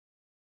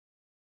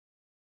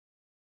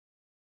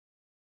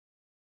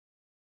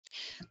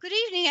Good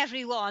evening,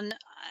 everyone.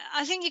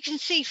 I think you can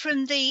see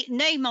from the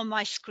name on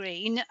my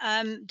screen,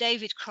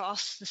 David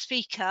Cross, the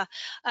speaker.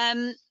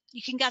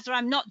 You can gather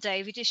I'm not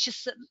David, it's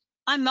just that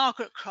I'm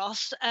Margaret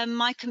Cross and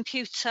my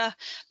computer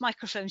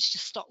microphone's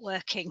just stopped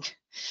working.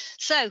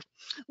 So,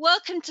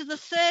 welcome to the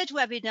third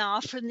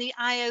webinar from the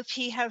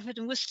IOP Hereford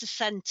and Worcester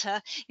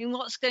Centre in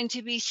what's going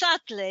to be,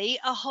 sadly,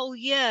 a whole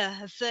year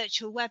of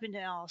virtual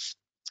webinars.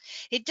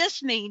 It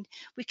does mean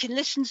we can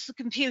listen to the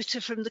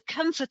computer from the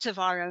comfort of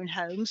our own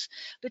homes,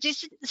 but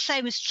isn't the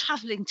same as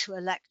travelling to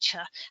a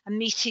lecture and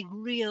meeting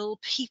real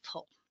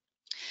people.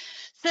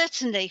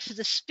 Certainly for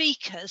the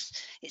speakers,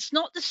 it's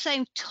not the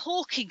same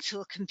talking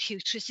to a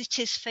computer as it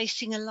is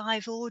facing a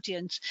live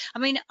audience. I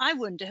mean, I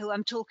wonder who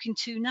I'm talking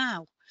to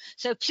now.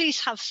 So please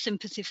have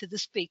sympathy for the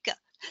speaker.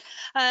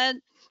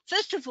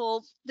 First of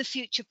all, the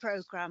future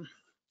programme.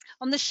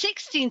 On the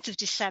 16th of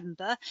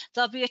December,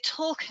 there'll be a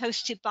talk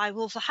hosted by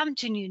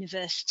Wolverhampton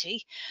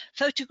University,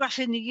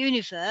 Photographing the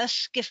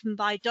Universe, given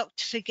by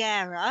Dr.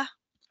 Figuera.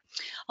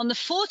 On the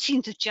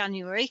 14th of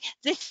January,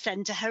 this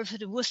centre,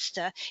 Hereford and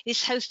Worcester,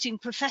 is hosting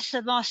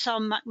Professor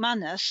Marcel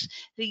McManus,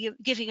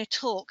 giving a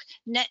talk,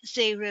 Net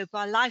Zero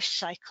by Life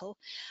Cycle,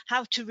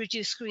 How to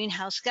Reduce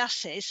Greenhouse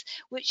Gases,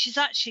 which is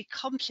actually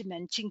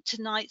complementing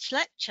tonight's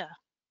lecture.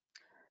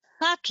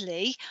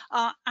 Sadly,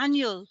 our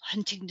annual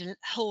Huntington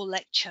Hall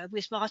lecture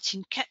with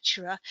Martin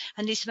Ketcherer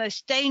and his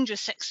most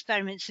dangerous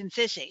experiments in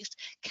physics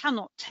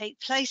cannot take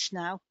place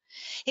now.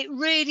 It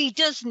really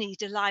does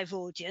need a live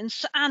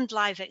audience and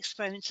live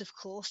experiments, of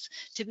course,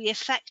 to be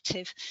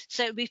effective,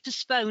 so it'll be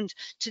postponed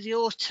to the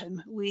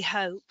autumn, we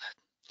hope.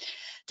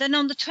 Then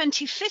on the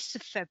 25th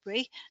of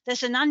February,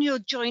 there's an annual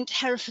joint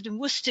Hereford and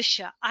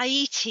Worcestershire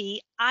IET,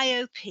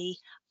 IOP,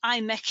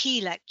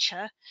 IMechE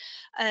lecture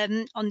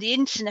on the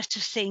Internet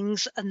of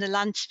Things and the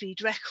land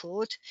speed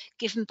record,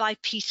 given by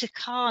Peter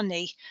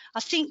Carney. I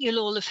think you'll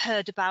all have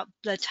heard about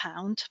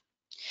Bloodhound.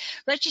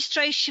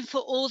 Registration for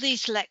all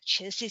these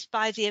lectures is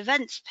by the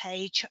events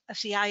page of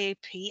the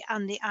IOP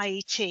and the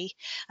IET,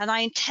 and I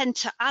intend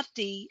to add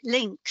the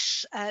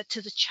links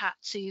to the chat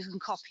so you can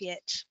copy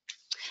it.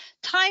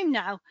 Time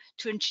now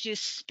to introduce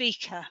the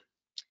speaker.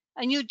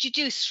 And you're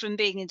deduced from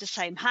being in the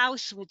same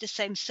house with the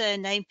same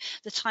surname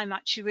that I'm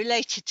actually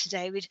related to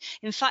David.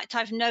 In fact,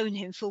 I've known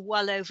him for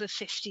well over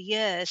 50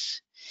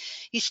 years.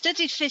 He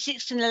studied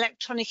physics and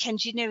electronic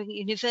engineering at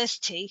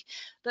university,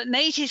 but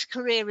made his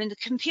career in the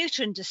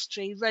computer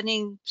industry,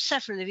 running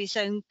several of his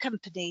own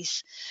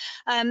companies.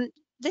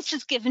 This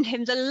has given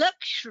him the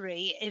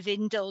luxury of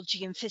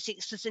indulging in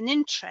physics as an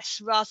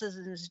interest rather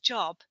than as a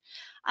job.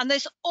 And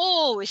there's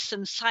always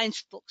some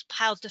science books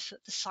piled up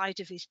at the side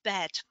of his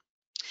bed.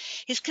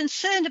 His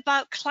concern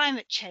about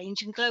climate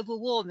change and global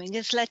warming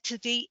has led to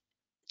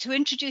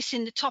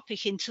introducing the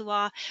topic into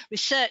our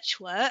research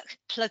work,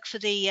 plug for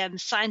the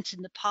Science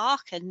in the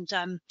Park and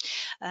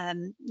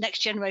Next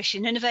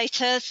Generation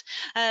Innovators,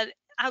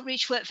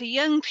 outreach work for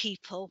young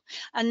people,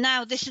 and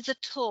now this is a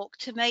talk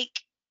to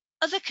make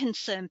other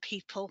concerned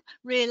people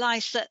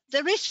realise that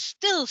there is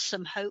still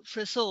some hope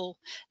for us all.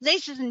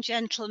 Ladies and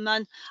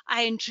gentlemen,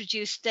 I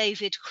introduce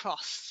David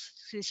Cross,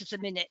 who's at a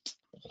minute.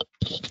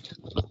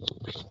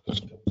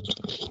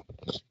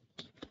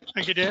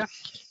 Thank you, dear.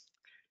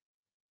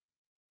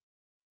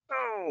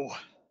 Oh,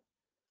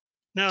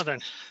 now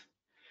then.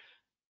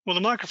 Well,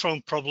 the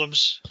microphone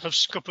problems have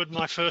scuppered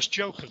my first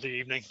joke of the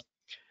evening,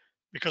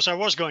 because I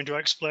was going to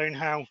explain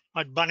how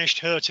I'd banished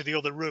her to the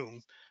other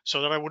room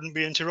so that I wouldn't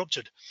be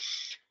interrupted.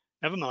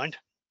 Never mind.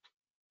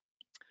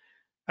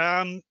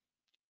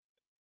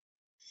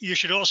 You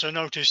should also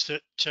notice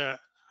that,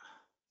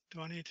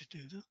 do I need to do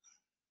that?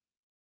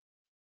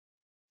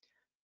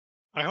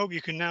 I hope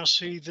you can now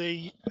see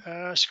the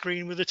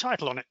screen with the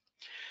title on it.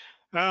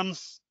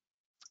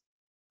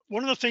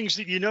 One of the things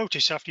that you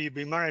notice after you've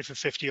been married for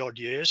 50 odd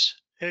years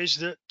is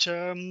that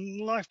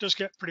life does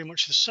get pretty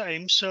much the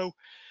same. So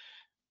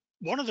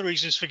one of the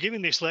reasons for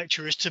giving this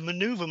lecture is to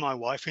maneuver my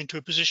wife into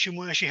a position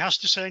where she has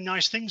to say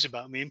nice things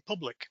about me in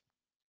public.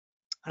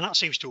 And that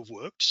seems to have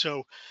worked.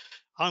 So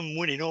I'm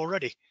winning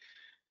already.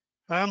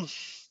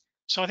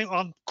 So I think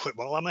I'll quit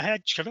while I'm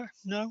ahead. Should I?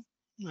 No?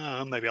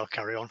 Maybe I'll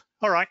carry on.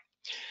 All right.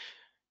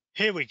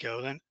 Here we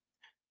go then.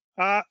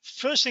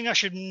 First thing I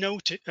should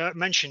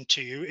mention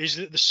to you is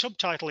that the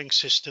subtitling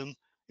system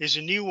is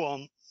a new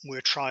one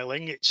we're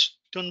trialing. It's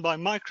done by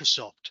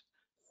Microsoft.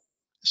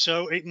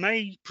 So it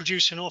may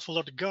produce an awful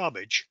lot of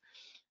garbage.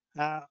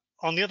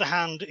 On the other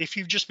hand, if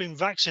you've just been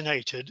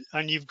vaccinated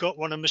and you've got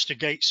one of Mr.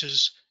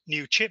 Gates's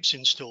new chips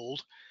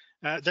installed,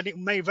 then it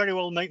may very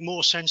well make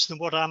more sense than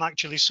what I'm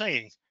actually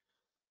saying.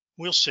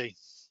 We'll see.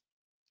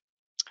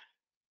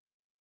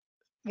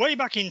 Way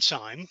back in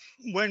time,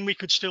 when we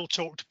could still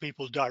talk to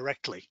people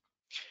directly,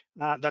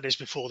 that is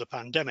before the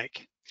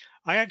pandemic,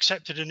 I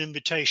accepted an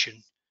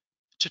invitation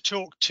to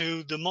talk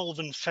to the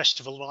Malvern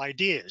Festival of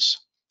Ideas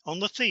on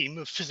the theme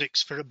of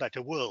physics for a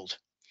better world.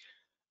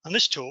 And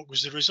this talk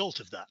was the result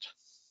of that.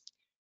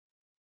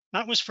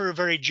 That was for a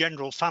very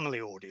general family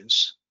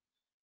audience,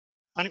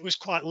 and it was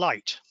quite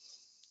light.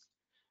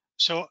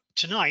 So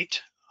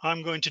tonight,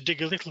 I'm going to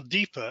dig a little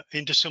deeper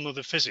into some of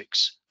the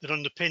physics that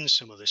underpins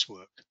some of this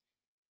work.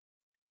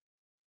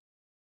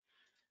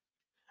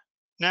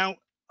 Now,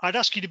 I'd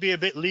ask you to be a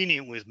bit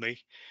lenient with me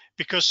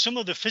because some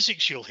of the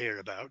physics you'll hear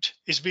about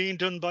is being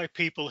done by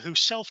people who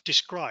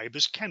self-describe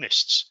as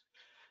chemists,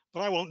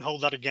 but I won't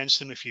hold that against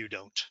them if you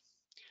don't.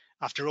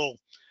 After all,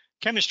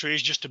 chemistry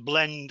is just a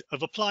blend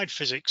of applied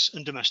physics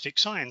and domestic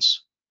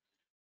science.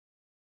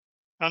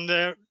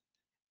 And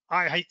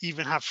I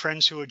even have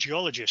friends who are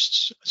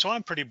geologists, so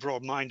I'm pretty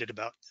broad-minded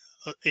about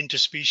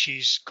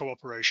interspecies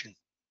cooperation.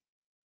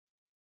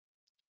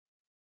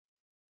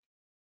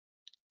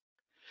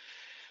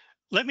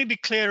 Let me be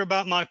clear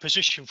about my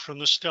position from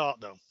the start,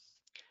 though.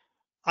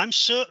 I'm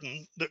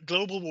certain that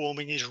global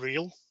warming is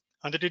real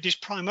and that it is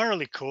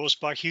primarily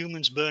caused by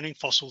humans burning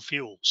fossil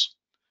fuels.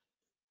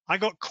 I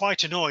got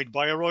quite annoyed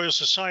by a Royal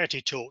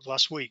Society talk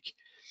last week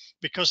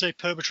because they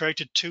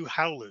perpetrated two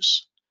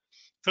howlers.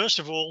 First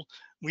of all,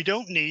 we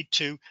don't need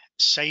to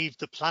save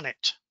the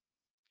planet.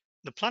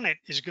 The planet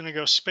is going to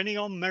go spinning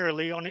on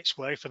merrily on its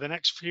way for the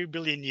next few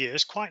billion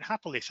years, quite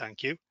happily,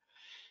 thank you.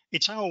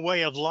 It's our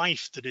way of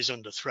life that is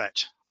under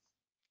threat.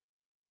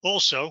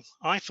 Also,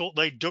 I thought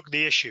they ducked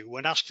the issue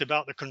when asked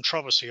about the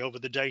controversy over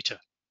the data.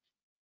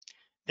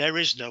 There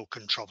is no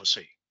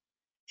controversy.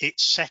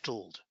 It's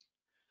settled.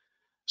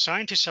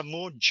 Scientists have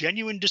more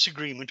genuine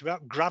disagreement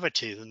about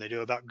gravity than they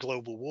do about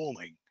global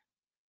warming.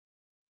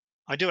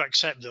 I do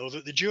accept, though,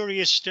 that the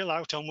jury is still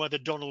out on whether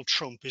Donald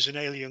Trump is an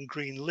alien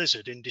green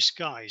lizard in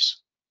disguise.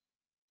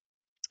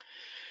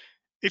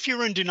 If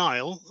you're in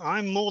denial,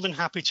 I'm more than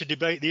happy to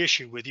debate the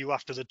issue with you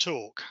after the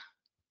talk,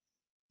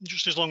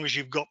 just as long as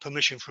you've got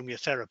permission from your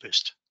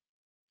therapist.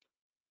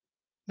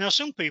 Now,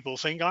 some people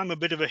think I'm a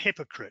bit of a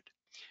hypocrite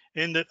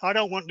in that I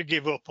don't want to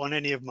give up on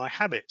any of my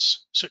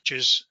habits, such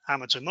as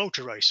amateur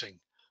motor racing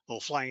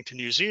or flying to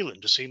New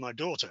Zealand to see my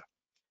daughter.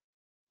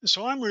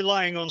 So I'm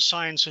relying on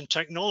science and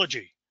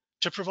technology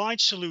to provide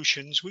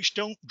solutions which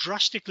don't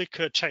drastically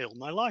curtail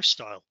my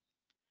lifestyle.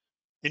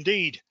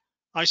 Indeed,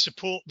 I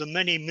support the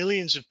many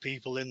millions of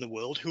people in the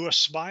world who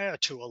aspire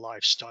to a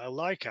lifestyle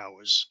like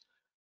ours,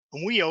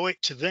 and we owe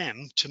it to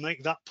them to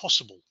make that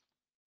possible.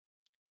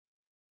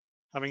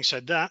 Having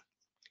said that,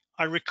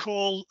 I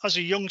recall as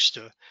a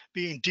youngster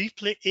being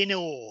deeply in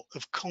awe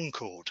of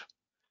Concorde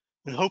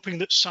and hoping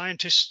that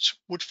scientists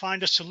would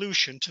find a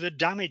solution to the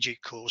damage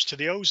it caused to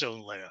the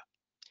ozone layer.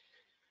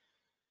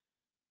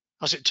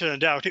 As it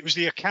turned out, it was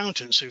the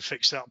accountants who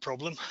fixed that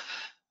problem,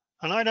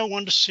 and I don't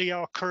want to see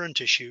our current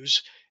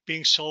issues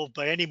being solved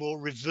by any more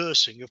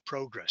reversing of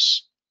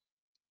progress.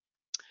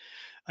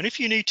 And if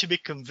you need to be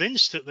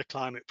convinced that the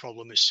climate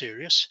problem is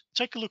serious,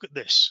 take a look at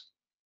this.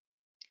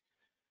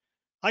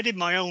 I did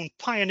my own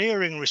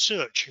pioneering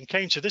research and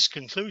came to this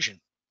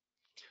conclusion.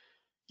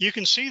 You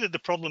can see that the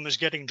problem is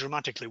getting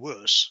dramatically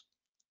worse.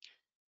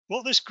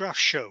 What this graph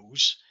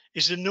shows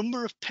is the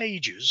number of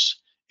pages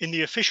in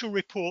the official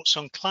reports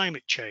on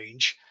climate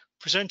change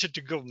presented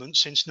to government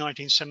since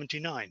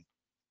 1979.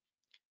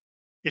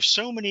 If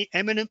so many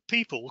eminent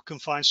people can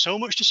find so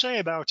much to say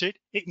about it,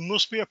 it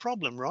must be a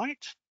problem,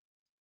 right?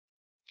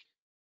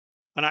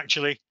 And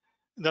actually,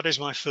 that is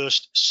my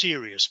first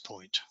serious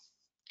point.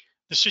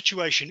 The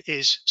situation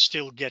is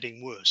still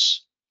getting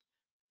worse.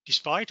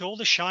 Despite all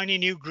the shiny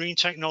new green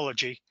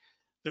technology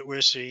that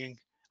we're seeing,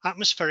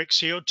 atmospheric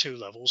CO2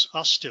 levels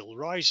are still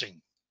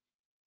rising.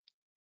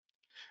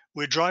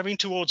 We're driving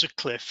towards a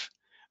cliff,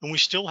 and we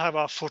still have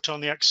our foot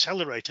on the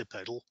accelerator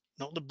pedal,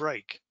 not the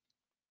brake.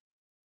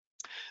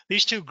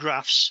 These two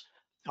graphs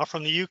are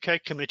from the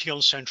UK Committee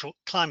on Central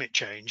Climate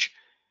Change,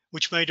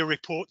 which made a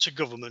report to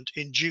government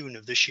in June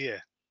of this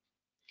year.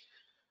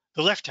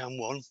 The left-hand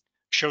one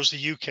shows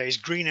the UK's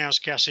greenhouse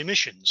gas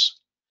emissions,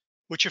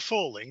 which are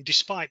falling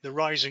despite the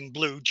rising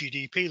blue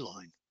GDP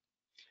line.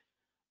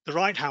 The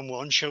right-hand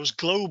one shows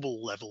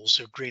global levels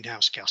of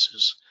greenhouse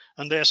gases,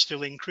 and they're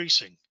still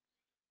increasing,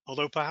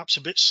 although perhaps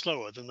a bit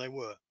slower than they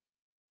were.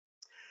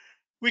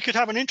 We could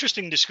have an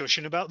interesting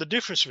discussion about the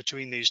difference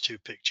between these two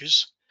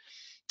pictures,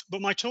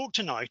 but my talk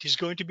tonight is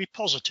going to be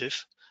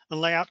positive and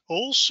lay out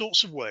all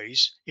sorts of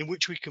ways in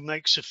which we can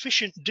make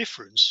sufficient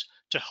difference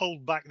to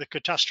hold back the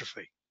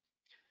catastrophe.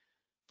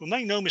 But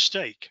make no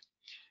mistake,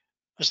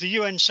 as the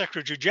UN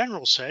Secretary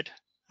General said,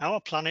 our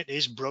planet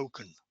is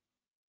broken.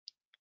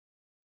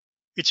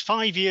 It's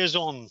 5 years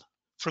on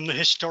from the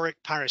historic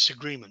Paris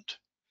Agreement,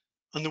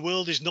 and the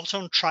world is not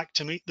on track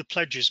to meet the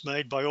pledges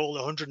made by all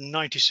the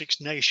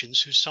 196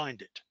 nations who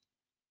signed it.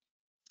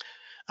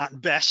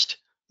 At best,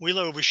 we'll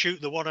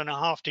overshoot the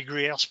 1.5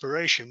 degree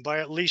aspiration by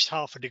at least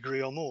half a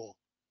degree or more.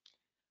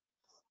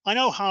 I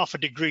know half a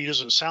degree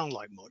doesn't sound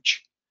like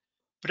much,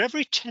 but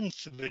every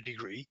 1/10 of a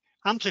degree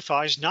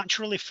amplifies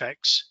natural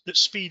effects that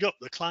speed up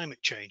the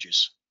climate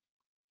changes.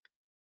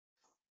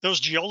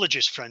 Those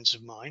geologist friends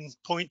of mine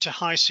point to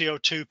high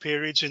CO2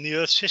 periods in the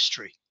Earth's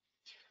history,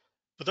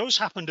 but those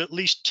happened at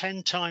least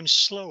 10 times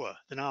slower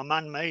than our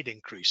man-made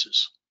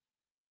increases.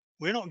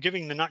 We're not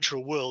giving the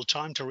natural world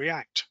time to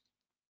react.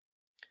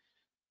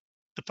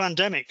 The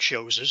pandemic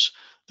shows us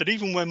that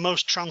even when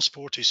most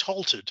transport is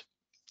halted,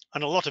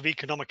 and a lot of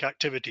economic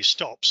activity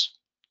stops,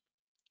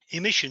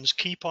 emissions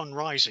keep on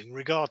rising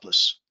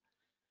regardless.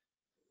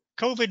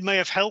 COVID may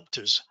have helped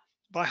us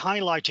by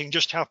highlighting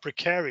just how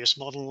precarious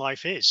modern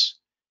life is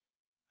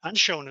and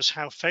shown us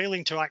how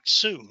failing to act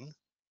soon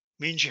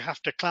means you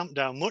have to clamp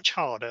down much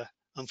harder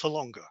and for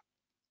longer.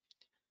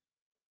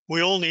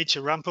 We all need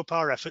to ramp up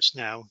our efforts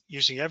now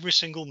using every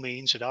single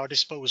means at our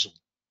disposal.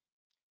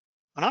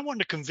 And I want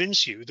to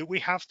convince you that we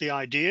have the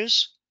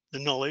ideas, the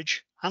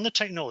knowledge, and the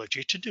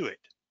technology to do it.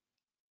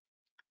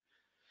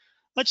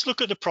 Let's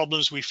look at the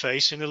problems we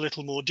face in a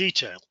little more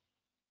detail.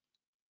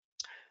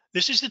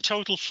 This is the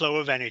total flow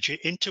of energy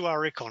into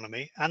our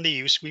economy and the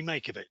use we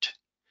make of it.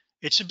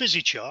 It's a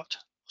busy chart,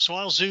 so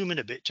I'll zoom in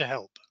a bit to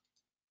help.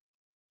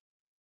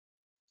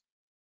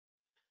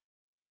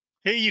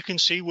 Here you can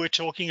see we're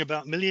talking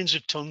about millions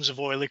of tons of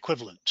oil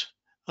equivalent,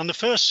 and the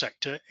first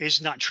sector is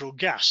natural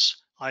gas,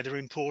 either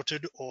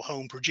imported or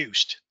home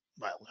produced.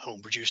 Well,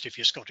 home produced if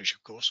you're Scottish,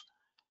 of course.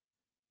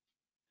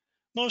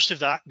 Most of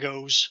that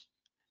goes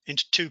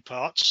into two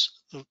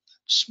parts. The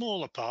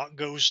smaller part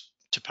goes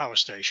to power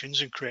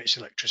stations and creates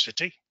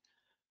electricity.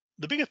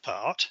 The bigger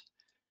part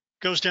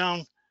goes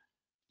down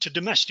to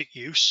domestic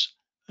use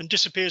and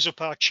disappears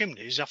up our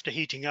chimneys after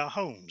heating our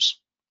homes.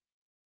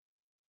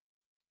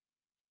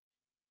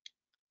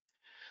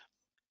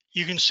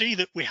 You can see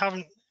that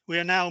we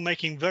are now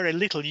making very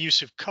little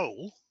use of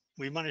coal.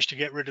 We managed to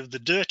get rid of the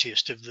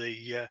dirtiest of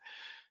the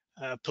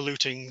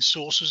polluting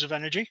sources of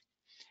energy.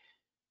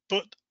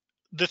 But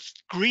the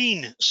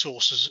green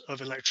sources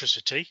of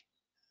electricity,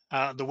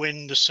 the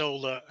wind, the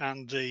solar,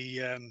 and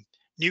the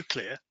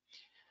nuclear,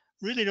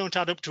 really don't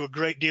add up to a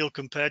great deal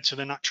compared to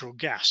the natural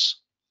gas.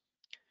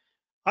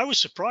 I was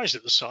surprised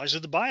at the size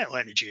of the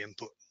bioenergy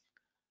input.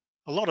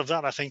 A lot of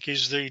that, I think,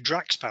 is the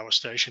Drax power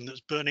station that's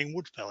burning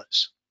wood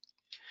pellets.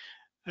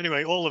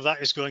 Anyway, all of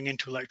that is going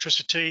into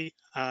electricity,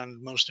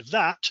 and most of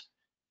that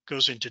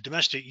goes into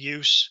domestic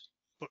use,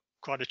 but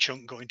quite a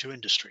chunk going to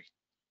industry.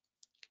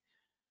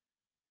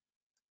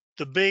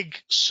 The big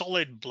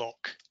solid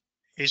block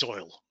is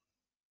oil.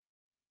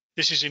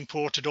 This is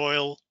imported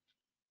oil.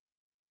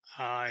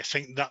 I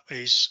think that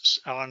is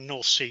our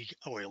North Sea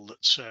oil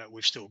that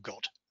we've still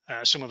got.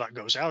 Some of that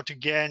goes out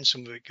again,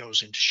 some of it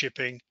goes into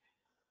shipping,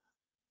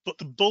 but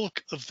the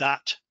bulk of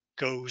that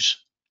goes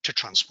to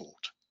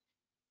transport.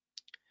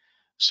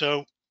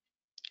 So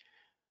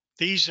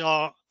these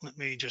are, let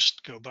me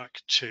just go back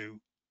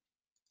to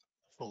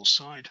full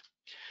side.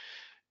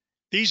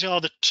 These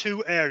are the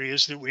two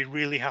areas that we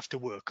really have to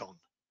work on: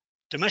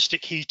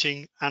 domestic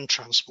heating and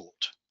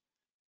transport.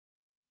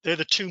 They're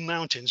the two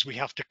mountains we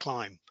have to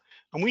climb,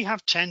 and we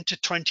have 10 to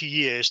 20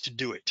 years to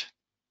do it.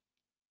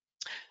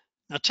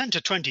 Now, 10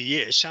 to 20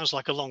 years sounds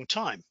like a long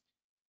time,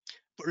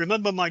 but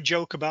remember my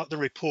joke about the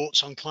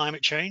reports on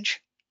climate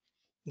change?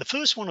 The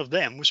first one of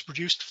them was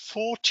produced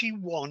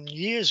 41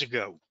 years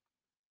ago.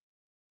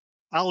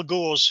 Al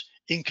Gore's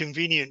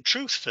Inconvenient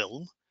Truth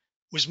film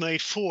was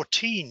made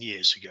 14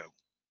 years ago.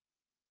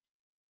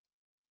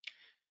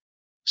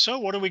 So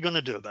what are we going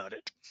to do about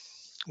it?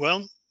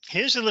 Well,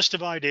 here's a list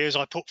of ideas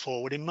I put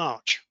forward in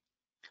March.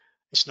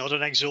 It's not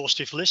an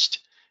exhaustive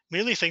list,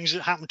 merely things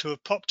that happen to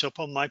have popped up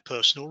on my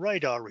personal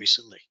radar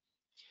recently.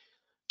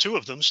 Two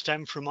of them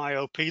stem from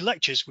IOP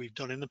lectures we've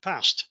done in the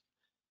past.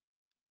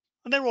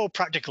 And they're all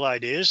practical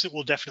ideas that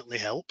will definitely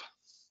help.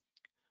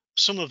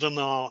 Some of them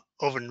are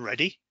oven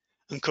ready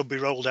and could be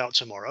rolled out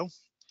tomorrow.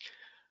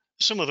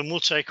 Some of them will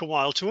take a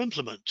while to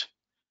implement,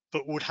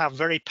 but would have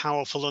very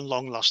powerful and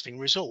long-lasting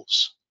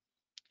results.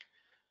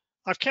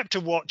 I've kept a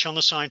watch on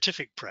the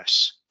scientific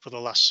press for the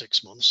last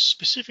 6 months,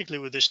 specifically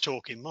with this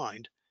talk in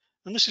mind,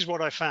 and this is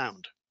what I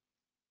found.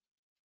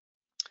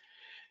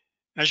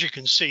 As you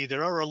can see,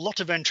 there are a lot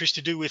of entries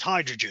to do with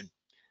hydrogen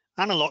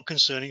and a lot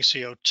concerning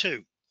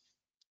CO2.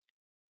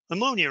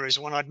 Ammonia is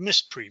one I'd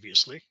missed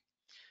previously,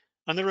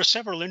 and there are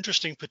several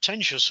interesting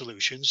potential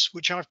solutions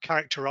which I've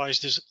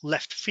characterized as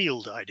left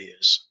field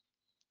ideas.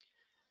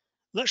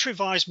 Let's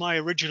revise my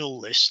original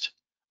list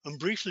and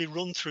briefly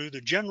run through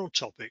the general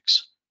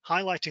topics,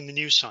 highlighting the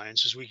new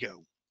science as we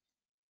go.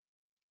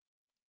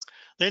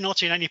 They're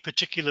not in any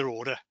particular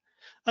order,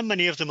 and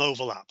many of them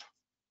overlap,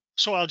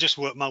 so I'll just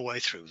work my way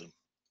through them.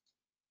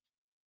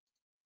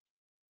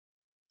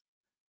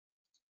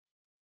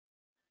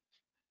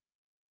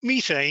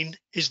 Methane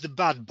is the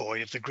bad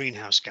boy of the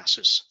greenhouse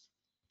gases,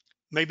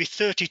 maybe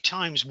 30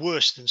 times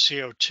worse than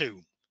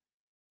CO2,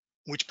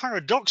 which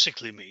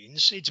paradoxically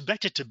means it's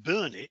better to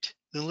burn it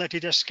than let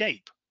it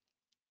escape.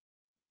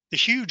 The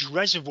huge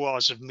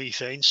reservoirs of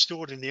methane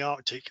stored in the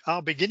Arctic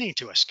are beginning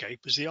to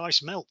escape as the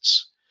ice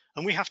melts,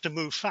 and we have to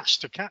move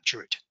fast to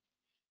capture it.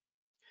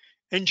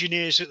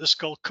 Engineers at the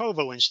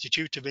Skolkovo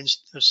Institute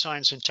of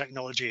Science and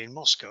Technology in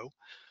Moscow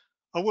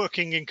are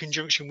working in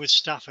conjunction with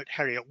staff at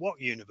Hereford and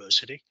Worcester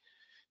University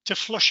to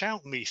flush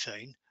out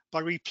methane by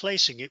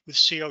replacing it with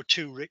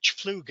CO2-rich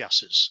flue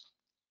gases.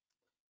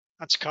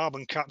 That's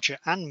carbon capture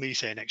and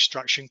methane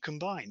extraction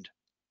combined.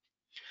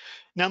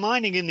 Now,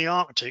 mining in the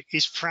Arctic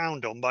is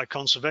frowned on by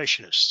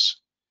conservationists,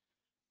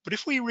 But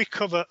if we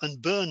recover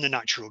and burn the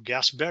natural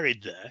gas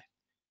buried there,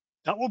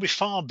 that will be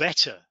far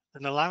better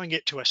than allowing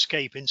it to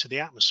escape into the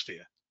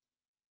atmosphere.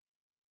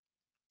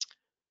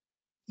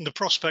 The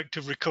prospect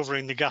of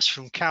recovering the gas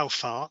from cow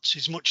farts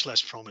is much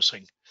less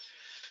promising,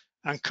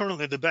 and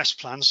currently the best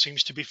plan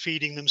seems to be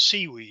feeding them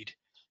seaweed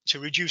to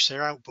reduce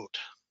their output.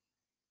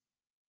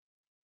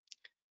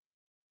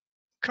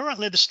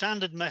 Currently, the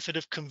standard method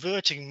of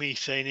converting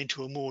methane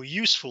into a more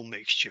useful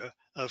mixture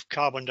of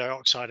carbon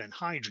dioxide and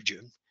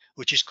hydrogen,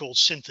 which is called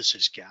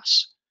synthesis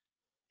gas,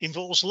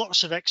 involves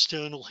lots of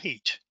external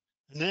heat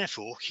and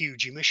therefore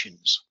huge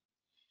emissions.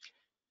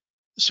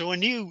 So a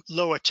new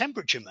lower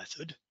temperature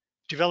method,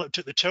 developed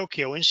at the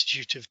Tokyo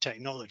Institute of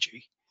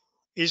Technology,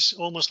 is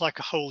almost like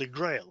a holy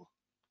grail.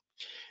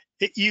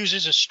 It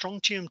uses a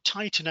strontium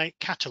titanate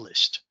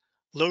catalyst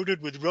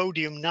loaded with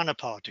rhodium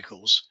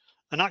nanoparticles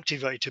and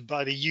activated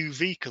by the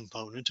UV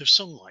component of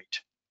sunlight.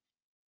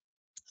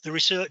 The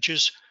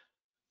researchers,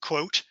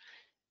 quote,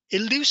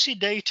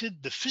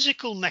 elucidated the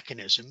physical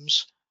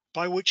mechanisms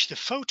by which the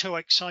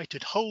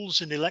photoexcited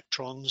holes and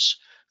electrons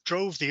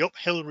drove the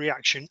uphill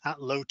reaction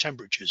at low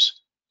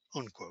temperatures,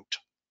 unquote.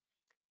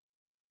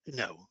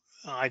 No,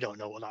 I don't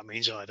know what that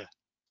means either.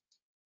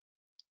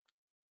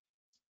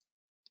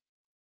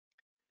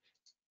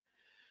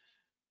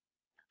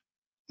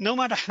 No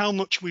matter how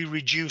much we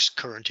reduce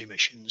current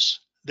emissions,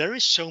 there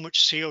is so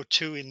much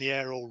CO2 in the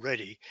air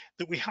already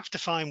that we have to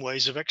find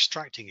ways of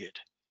extracting it.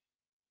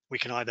 We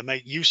can either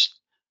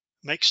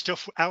make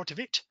stuff out of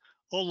it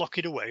or lock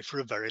it away for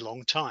a very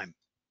long time.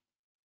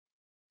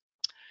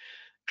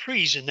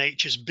 Trees are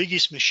nature's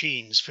biggest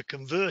machines for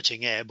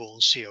converting airborne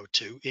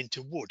CO2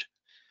 into wood,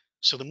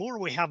 so the more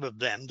we have of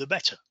them, the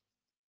better.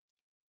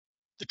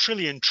 The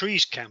Trillion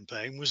Trees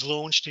campaign was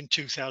launched in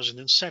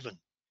 2007,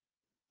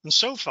 and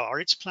so far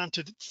it's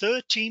planted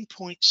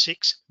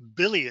 13.6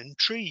 billion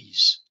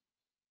trees,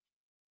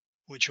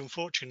 which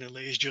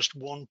unfortunately is just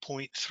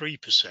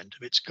 1.3%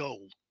 of its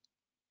goal.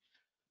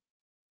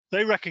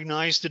 They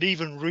recognize that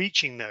even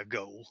reaching their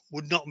goal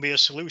would not be a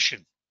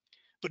solution,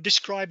 but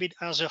describe it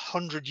as a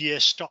 100-year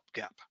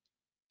stopgap.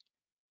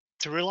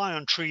 To rely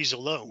on trees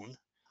alone,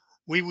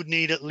 we would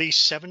need at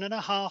least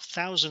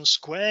 7,500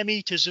 square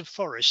meters of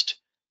forest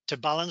to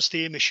balance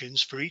the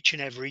emissions for each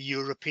and every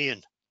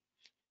European,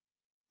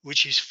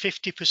 which is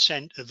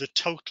 50% of the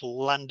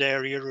total land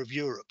area of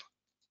Europe.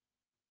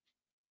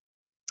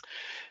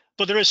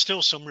 But there is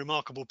still some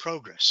remarkable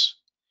progress.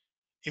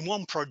 In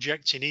one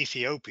project in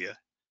Ethiopia,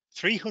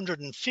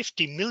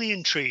 350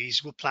 million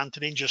trees were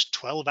planted in just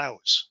 12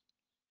 hours.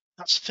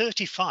 That's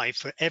 35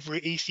 for every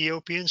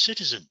Ethiopian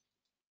citizen.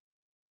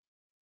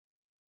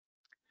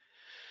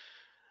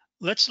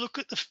 Let's look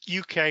at the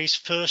UK's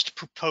first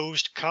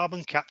proposed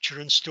carbon capture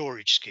and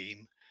storage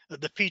scheme at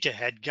the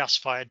Peterhead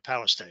gas-fired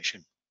power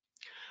station.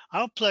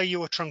 I'll play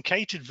you a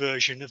truncated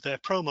version of their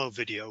promo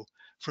video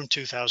from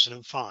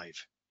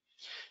 2005.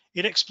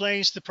 It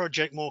explains the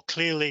project more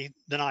clearly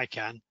than I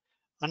can,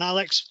 and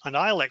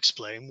I'll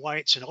explain why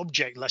it's an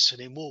object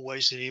lesson in more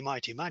ways than you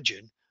might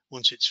imagine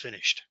once it's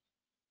finished.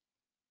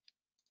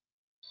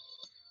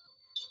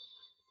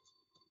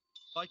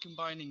 By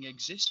combining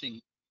existing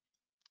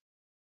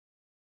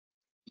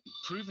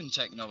proven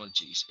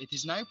technologies, it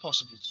is now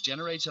possible to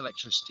generate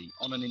electricity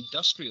on an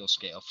industrial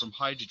scale from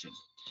hydrogen,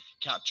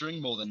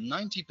 capturing more than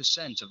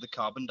 90% of the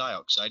carbon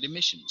dioxide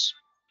emissions.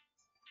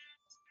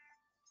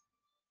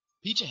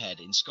 Peterhead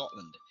in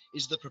Scotland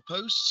is the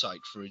proposed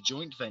site for a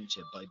joint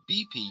venture by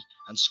BP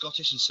and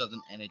Scottish and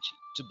Southern Energy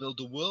to build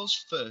the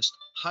world's first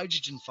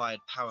hydrogen-fired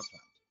power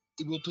plant.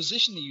 It will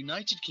position the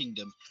United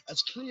Kingdom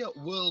as clear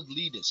world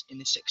leaders in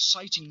this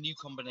exciting new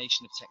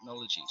combination of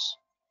technologies.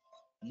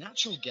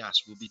 Natural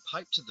gas will be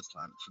piped to the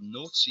plant from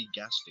North Sea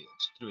gas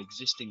fields through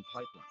existing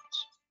pipelines.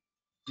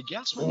 The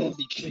gas will then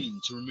be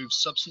cleaned to remove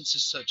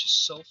substances such as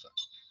sulfur.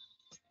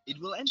 It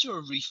will enter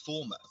a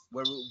reformer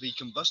where it will be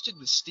combusted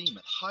with steam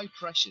at high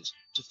pressures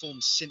to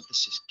form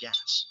synthesis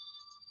gas.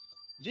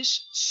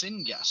 This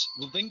syngas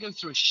will then go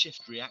through a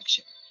shift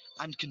reaction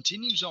and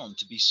continues on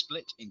to be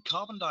split in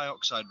carbon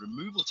dioxide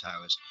removal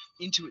towers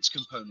into its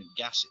component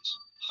gases,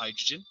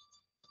 hydrogen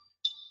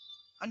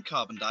and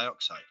carbon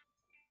dioxide.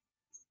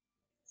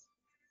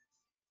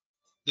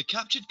 The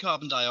captured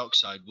carbon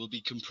dioxide will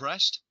be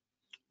compressed,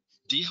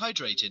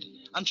 dehydrated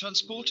and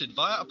transported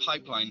via a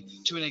pipeline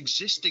to an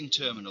existing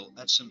terminal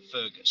at St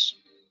Fergus.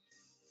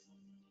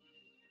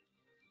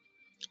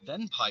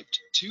 Then piped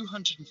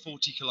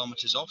 240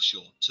 kilometres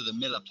offshore to the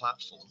Miller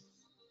platform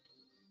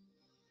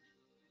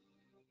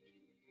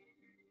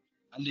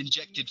and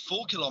injected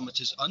 4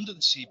 kilometres under the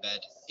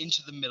seabed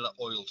into the Miller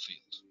oil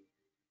field,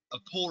 a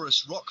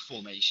porous rock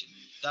formation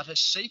that has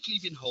safely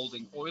been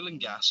holding oil and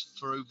gas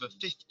for over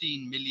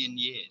 15 million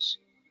years.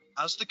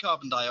 As the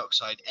carbon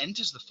dioxide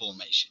enters the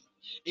formation,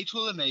 it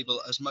will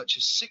enable as much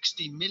as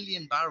 60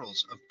 million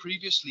barrels of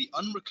previously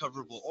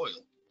unrecoverable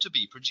oil to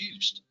be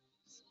produced.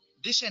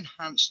 This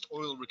enhanced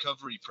oil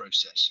recovery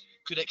process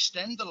could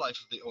extend the life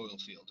of the oil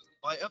field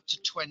by up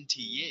to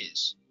 20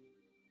 years.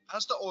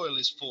 As the oil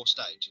is forced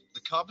out,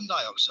 the carbon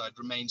dioxide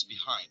remains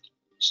behind,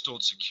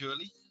 stored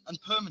securely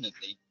and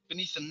permanently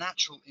beneath a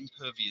natural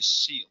impervious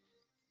seal.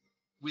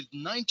 With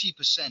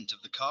 90%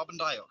 of the carbon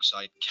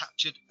dioxide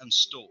captured and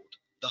stored,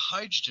 the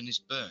hydrogen is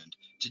burned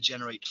to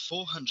generate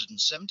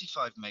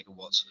 475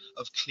 megawatts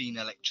of clean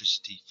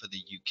electricity for the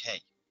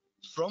UK,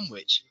 from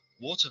which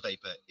water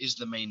vapour is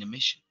the main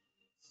emission.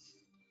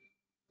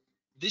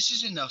 This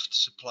is enough to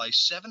supply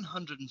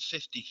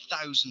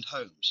 750,000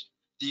 homes,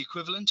 the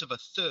equivalent of a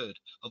third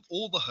of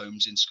all the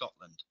homes in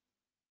Scotland.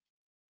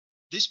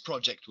 This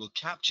project will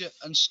capture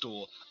and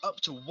store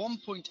up to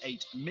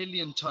 1.8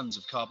 million tonnes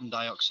of carbon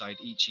dioxide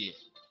each year,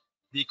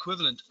 the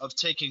equivalent of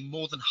taking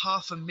more than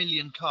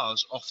 500,000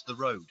 cars off the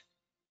road.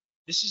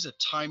 This is a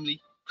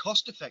timely,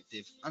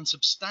 cost-effective and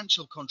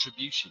substantial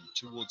contribution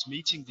towards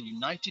meeting the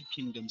United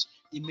Kingdom's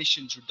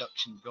emissions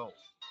reduction goal.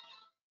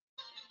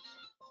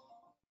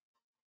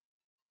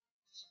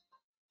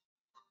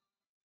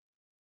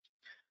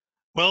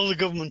 Well, the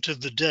government of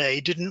the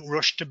day didn't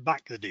rush to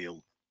back the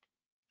deal.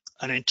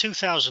 And in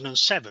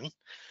 2007,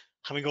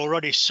 having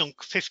already sunk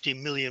 £50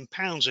 million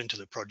into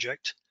the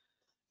project,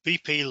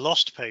 BP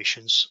lost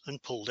patience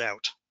and pulled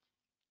out.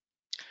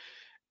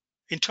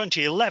 In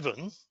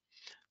 2011,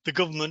 the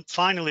government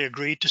finally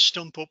agreed to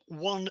stump up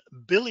 £1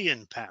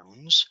 billion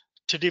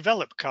to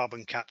develop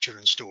carbon capture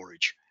and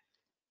storage.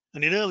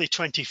 And in early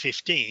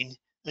 2015,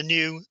 a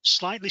new,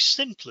 slightly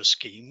simpler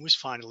scheme was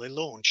finally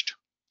launched.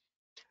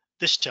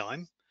 This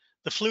time,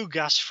 the flue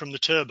gas from the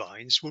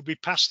turbines would be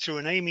passed through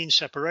an amine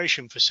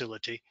separation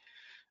facility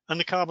and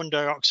the carbon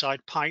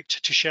dioxide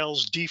piped to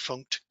Shell's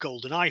defunct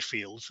Golden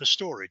field for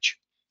storage.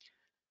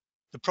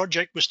 The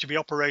project was to be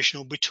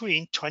operational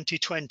between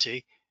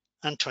 2020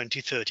 and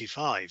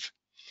 2035,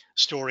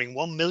 storing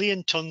 1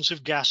 million tonnes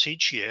of gas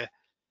each year,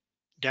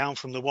 down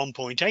from the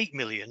 1.8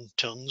 million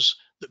tonnes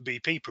that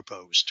BP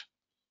proposed.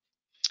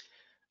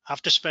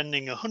 After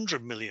spending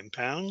 £100 million,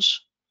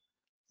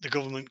 the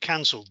government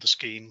cancelled the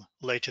scheme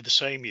later the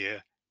same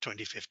year,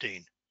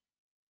 2015.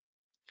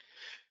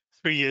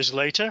 3 years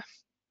later,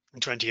 in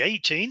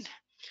 2018,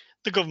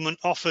 the government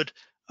offered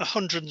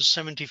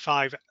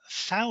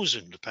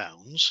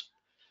 £175,000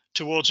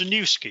 towards a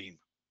new scheme,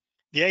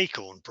 the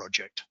Acorn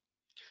project,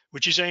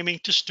 which is aiming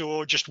to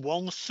store just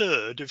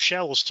 1/3 of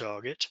Shell's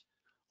target,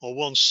 or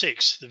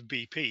 1/6 of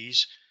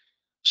BP's,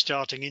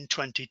 starting in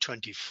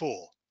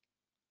 2024.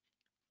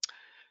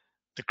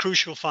 The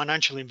crucial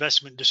financial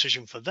investment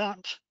decision for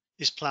that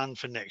is planned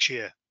for next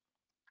year.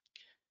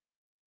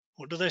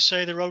 What do they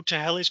say the road to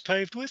hell is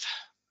paved with?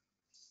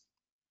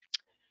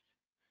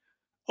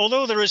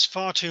 Although there is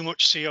far too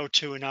much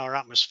CO2 in our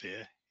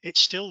atmosphere,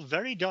 it's still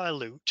very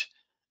dilute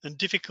and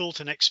difficult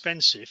and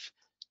expensive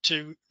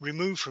to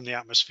remove from the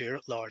atmosphere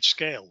at large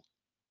scale.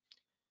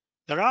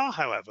 There are,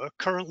 however,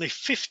 currently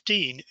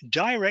 15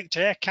 direct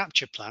air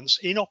capture plants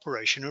in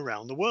operation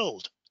around the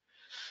world,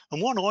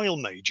 and one oil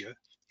major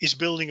is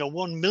building a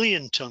 1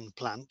 million tonne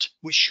plant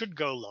which should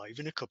go live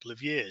in a couple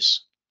of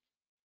years.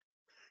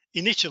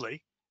 In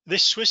Italy,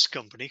 this Swiss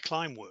company,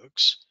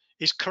 Climeworks,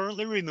 is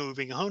currently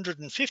removing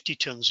 150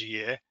 tonnes a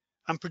year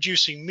and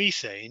producing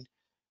methane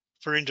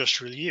for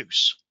industrial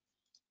use.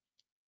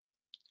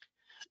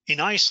 In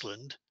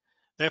Iceland,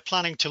 they're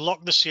planning to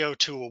lock the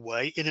CO2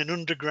 away in an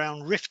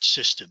underground rift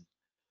system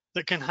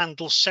that can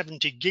handle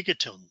 70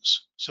 gigatons,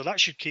 so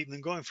that should keep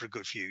them going for a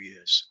good few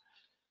years.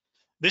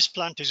 This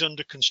plant is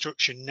under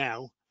construction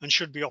now and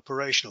should be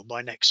operational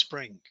by next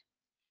spring.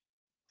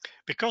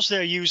 Because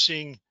they're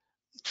using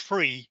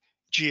free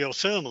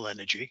geothermal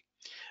energy,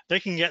 they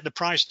can get the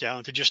price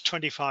down to just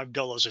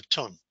 $25 a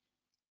ton.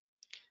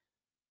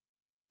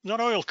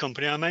 That oil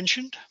company I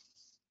mentioned,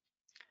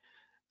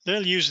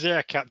 they'll use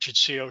their captured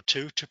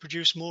CO2 to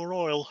produce more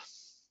oil.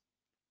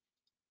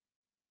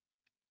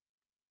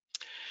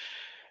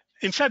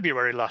 In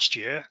February last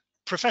year,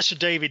 Professor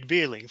David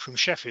Beerling from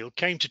Sheffield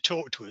came to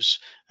talk to us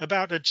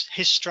about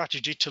his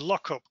strategy to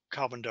lock up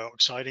carbon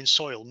dioxide in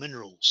soil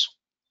minerals.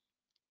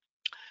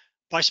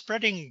 By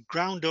spreading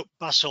ground-up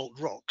basalt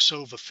rocks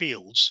over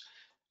fields,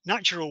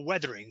 natural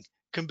weathering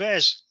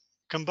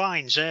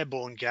combines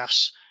airborne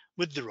gas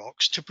with the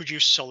rocks to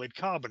produce solid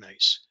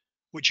carbonates,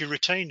 which are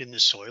retained in the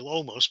soil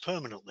almost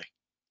permanently.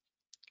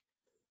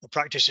 The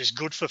practice is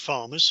good for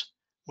farmers,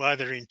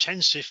 whether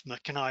intensive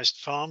mechanized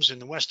farms in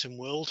the Western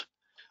world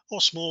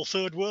or small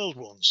third world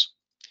ones,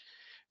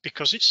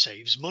 because it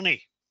saves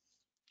money.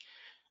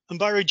 And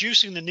by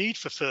reducing the need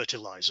for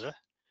fertilizer,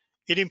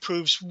 it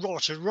improves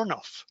water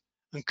runoff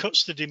and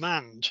cuts the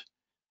demand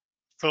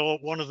for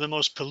one of the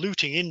most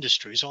polluting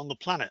industries on the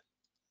planet.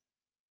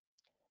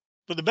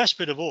 But the best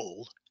bit of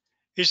all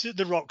is that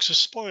the rocks are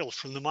spoiled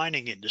from the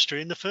mining industry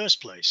in the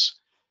first place,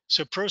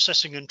 so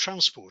processing and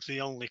transport are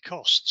the only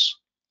costs.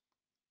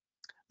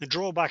 The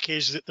drawback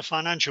is that the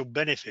financial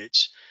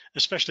benefits,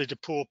 especially to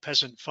poor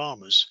peasant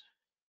farmers,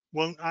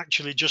 won't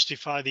actually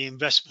justify the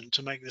investment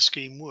to make the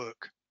scheme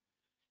work.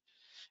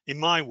 In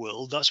my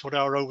world, that's what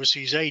our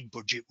overseas aid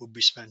budget would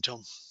be spent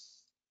on.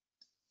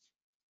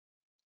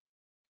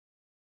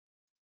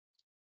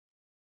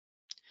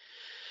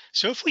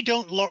 So if we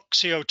don't lock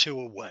CO2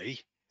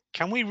 away,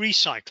 can we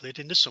recycle it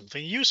into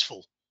something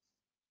useful?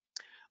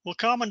 Well,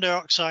 carbon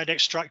dioxide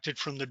extracted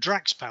from the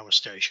Drax power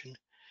station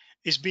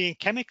is being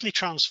chemically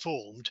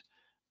transformed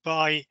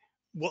by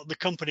what the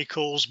company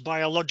calls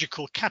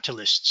biological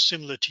catalysts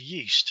similar to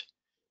yeast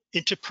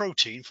into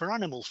protein for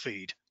animal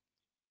feed.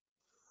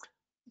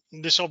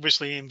 This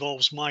obviously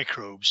involves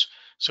microbes,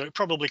 so it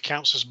probably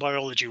counts as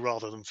biology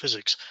rather than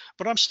physics,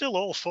 but I'm still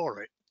all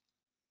for it.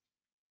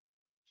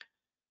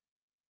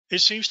 It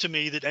seems to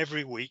me that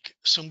every week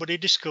somebody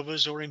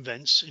discovers or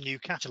invents a new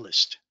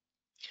catalyst.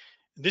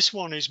 This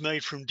one is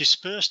made from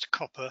dispersed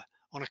copper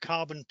on a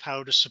carbon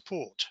powder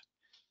support.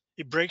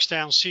 It breaks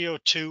down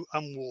CO2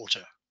 and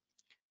water,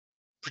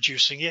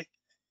 producing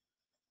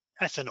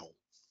ethanol,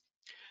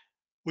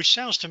 which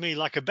sounds to me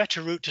like a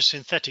better route to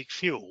synthetic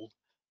fuel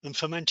than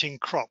fermenting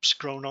crops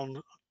grown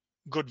on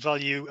good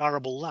value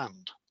arable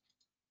land.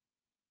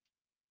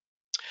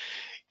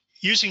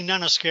 Using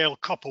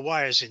nanoscale copper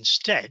wires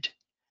instead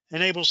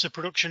enables the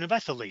production of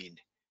ethylene,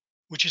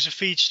 which is a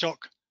feedstock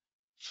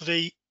for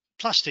the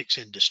plastics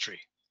industry,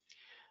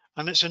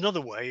 and it's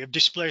another way of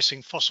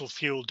displacing fossil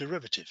fuel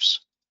derivatives.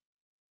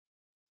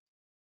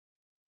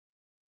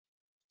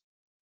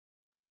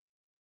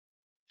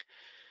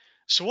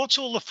 So what's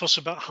all the fuss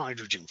about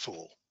hydrogen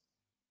for?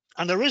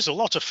 And there is a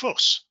lot of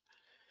fuss.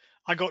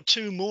 I got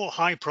 2 more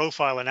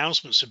high-profile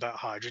announcements about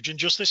hydrogen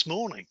just this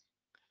morning.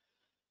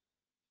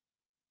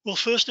 Well,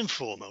 first and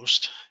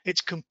foremost,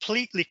 it's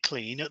completely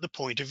clean at the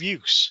point of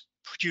use,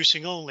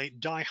 producing only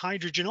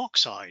dihydrogen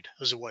oxide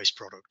as a waste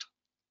product.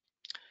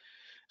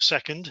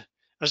 Second,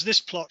 as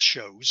this plot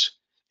shows,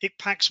 it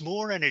packs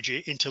more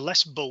energy into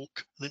less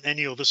bulk than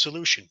any other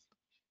solution.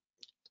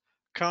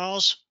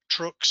 Cars,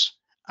 trucks,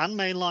 and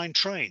mainline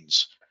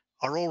trains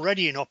are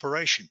already in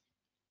operation,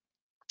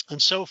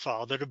 and so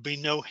far there have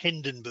been no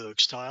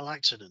Hindenburg-style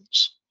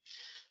accidents.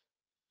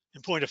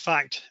 In point of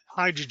fact,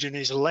 hydrogen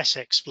is less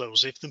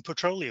explosive than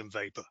petroleum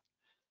vapor.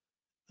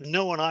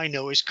 No one I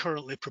know is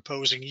currently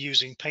proposing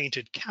using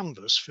painted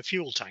canvas for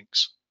fuel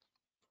tanks.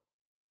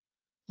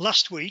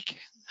 Last week,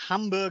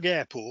 Hamburg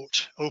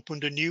Airport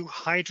opened a new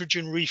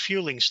hydrogen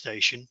refueling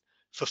station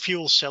for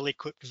fuel cell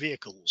equipped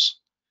vehicles.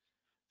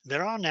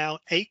 There are now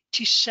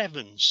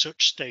 87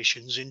 such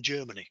stations in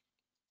Germany.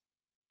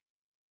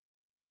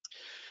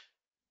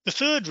 The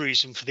third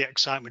reason for the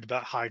excitement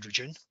about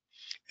hydrogen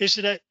is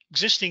that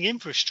existing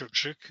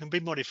infrastructure can be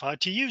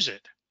modified to use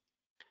it.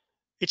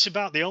 It's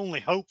about the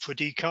only hope for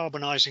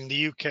decarbonising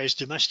the UK's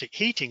domestic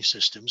heating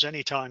systems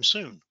anytime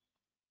soon.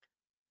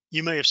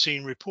 You may have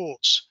seen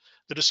reports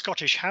that a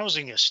Scottish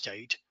housing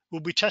estate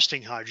will be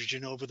testing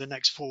hydrogen over the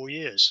next 4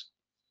 years.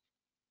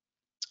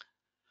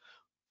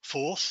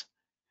 Fourth,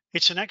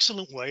 it's an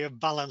excellent way of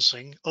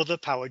balancing other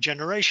power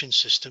generation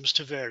systems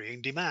to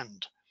varying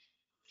demand.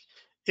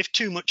 If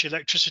too much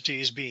electricity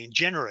is being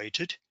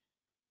generated,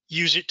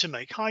 use it to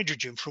make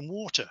hydrogen from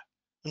water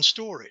and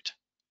store it.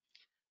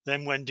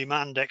 Then when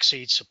demand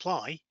exceeds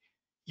supply,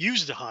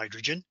 use the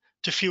hydrogen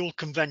to fuel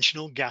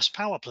conventional gas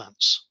power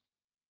plants.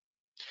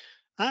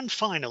 And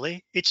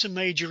finally, it's a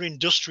major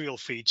industrial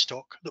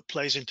feedstock that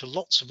plays into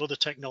lots of other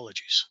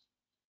technologies.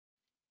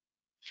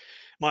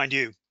 Mind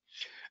you,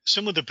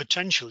 some of the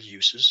potential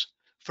uses,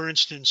 for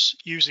instance,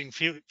 using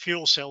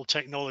fuel cell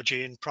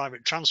technology in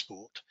private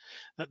transport,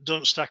 that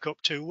don't stack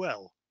up too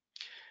well.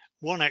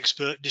 One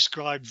expert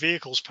described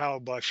vehicles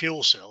powered by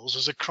fuel cells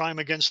as a crime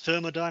against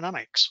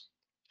thermodynamics.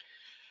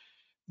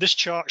 This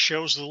chart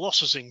shows the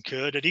losses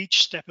incurred at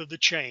each step of the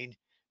chain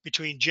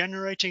between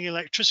generating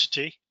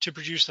electricity to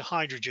produce the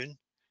hydrogen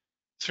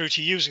through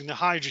to using the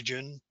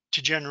hydrogen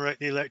to generate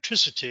the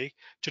electricity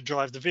to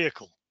drive the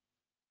vehicle.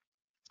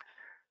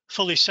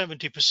 Fully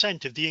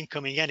 70% of the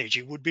incoming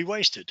energy would be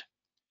wasted.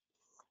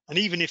 And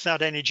even if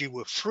that energy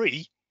were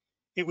free,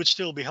 it would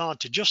still be hard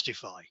to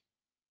justify.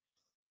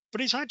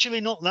 But it's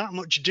actually not that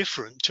much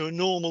different to a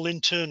normal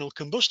internal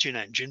combustion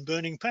engine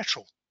burning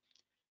petrol.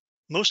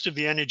 Most of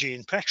the energy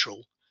in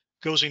petrol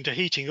goes into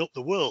heating up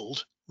the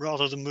world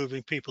rather than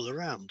moving people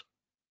around.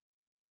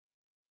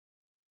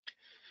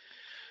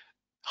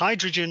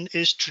 Hydrogen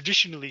is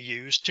traditionally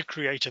used to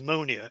create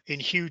ammonia in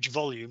huge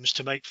volumes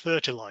to make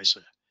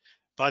fertilizer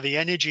by the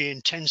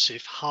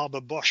energy-intensive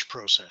Haber-Bosch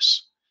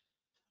process.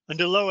 And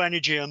a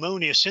low-energy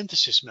ammonia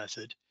synthesis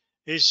method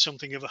is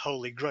something of a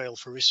holy grail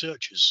for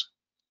researchers.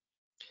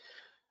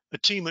 A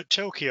team at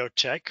Tokyo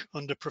Tech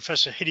under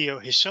Professor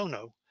Hideo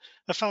Hisono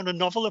have found a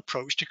novel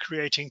approach to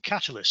creating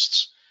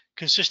catalysts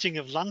consisting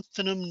of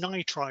lanthanum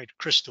nitride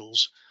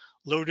crystals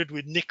loaded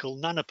with nickel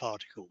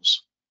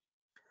nanoparticles.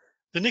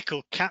 The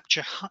nickel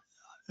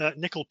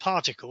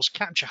particles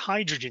capture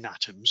hydrogen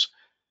atoms,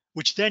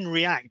 which then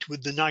react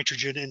with the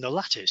nitrogen in the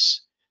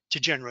lattice to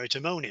generate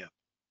ammonia.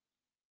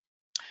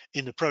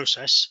 In the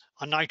process,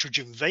 a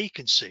nitrogen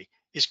vacancy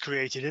is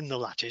created in the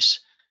lattice,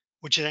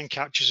 which then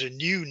captures a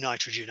new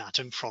nitrogen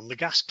atom from the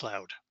gas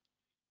cloud.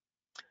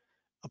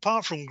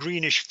 Apart from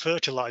greenish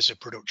fertilizer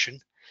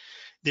production,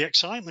 the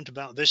excitement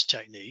about this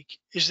technique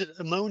is that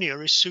ammonia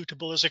is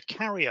suitable as a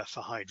carrier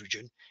for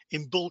hydrogen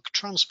in bulk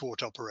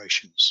transport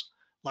operations,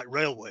 like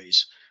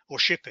railways or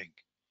shipping,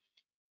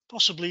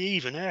 possibly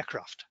even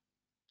aircraft.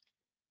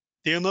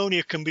 The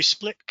ammonia can be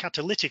split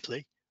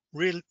catalytically,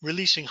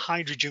 releasing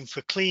hydrogen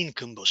for clean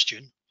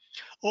combustion,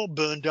 or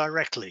burned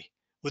directly,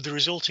 with the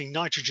resulting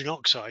nitrogen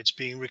oxides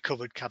being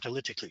recovered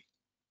catalytically.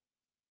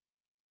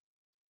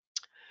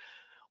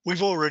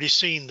 We've already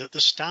seen that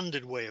the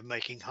standard way of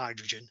making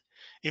hydrogen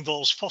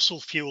involves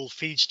fossil fuel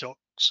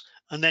feedstocks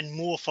and then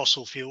more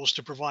fossil fuels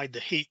to provide the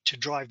heat to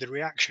drive the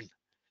reaction.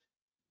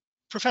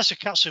 Professor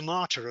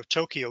Katsumata of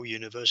Tokyo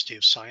University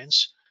of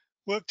Science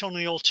worked on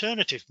the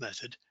alternative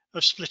method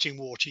of splitting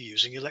water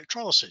using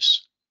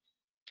electrolysis.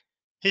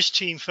 His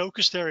team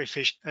focused their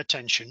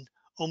attention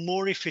on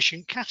more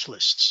efficient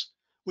catalysts,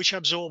 which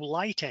absorb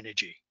light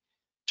energy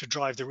to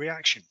drive the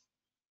reaction.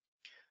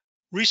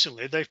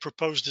 Recently, they've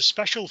proposed a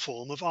special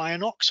form of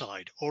iron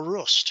oxide or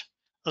rust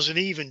as an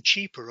even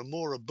cheaper and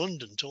more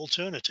abundant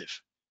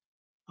alternative.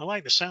 I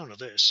like the sound of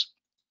this.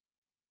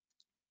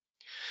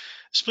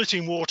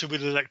 Splitting water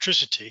with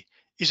electricity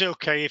is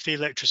okay if the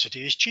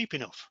electricity is cheap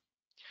enough.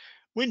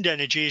 Wind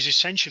energy is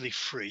essentially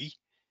free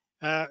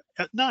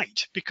at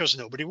night because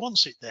nobody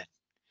wants it then.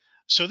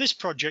 So this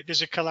project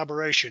is a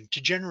collaboration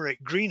to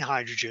generate green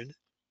hydrogen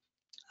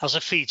as a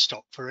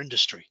feedstock for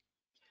industry.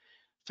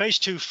 Phase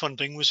 2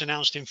 funding was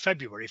announced in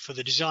February for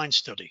the design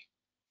study.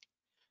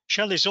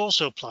 Shell is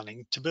also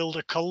planning to build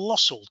a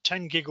colossal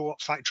 10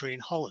 gigawatt factory in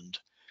Holland,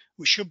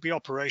 which should be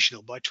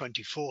operational by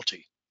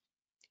 2040.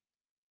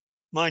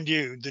 Mind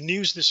you, the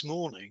news this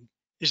morning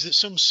is that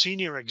some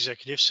senior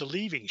executives are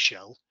leaving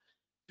Shell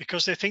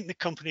because they think the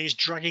company is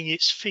dragging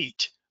its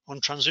feet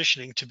on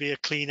transitioning to be a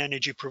clean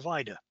energy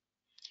provider.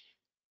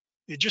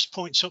 It just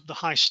points up the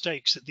high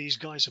stakes that these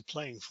guys are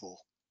playing for.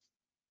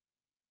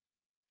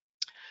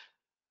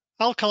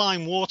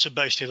 Alkaline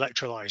water-based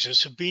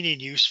electrolyzers have been in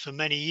use for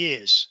many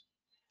years,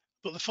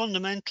 but the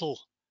fundamental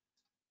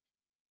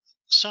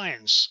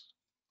science,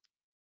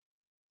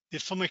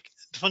 the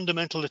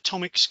fundamental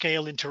atomic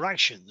scale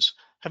interactions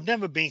have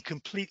never been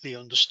completely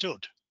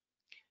understood.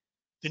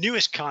 The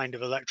newest kind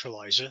of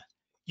electrolyzer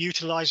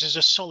utilizes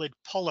a solid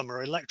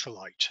polymer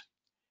electrolyte,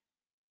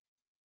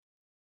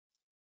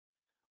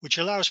 which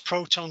allows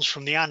protons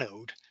from the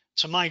anode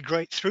to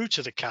migrate through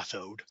to the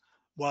cathode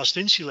whilst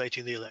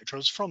insulating the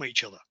electrodes from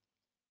each other.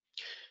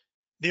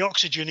 The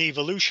oxygen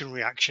evolution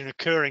reaction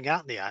occurring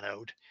at the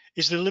anode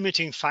is the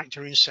limiting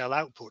factor in cell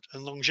output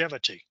and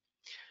longevity,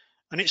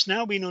 and it's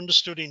now been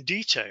understood in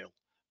detail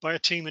by a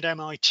team at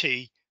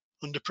MIT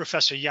under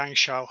Professor Yang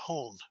Xiao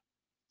Horn.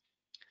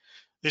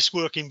 This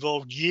work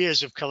involved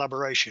years of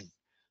collaboration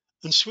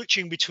and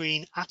switching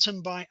between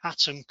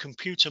atom-by-atom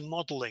computer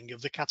modeling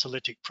of the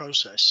catalytic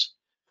process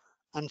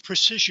and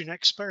precision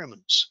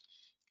experiments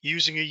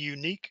using a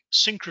unique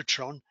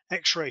synchrotron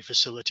X-ray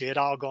facility at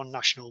Argonne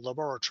National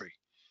Laboratory,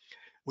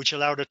 which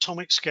allowed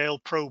atomic scale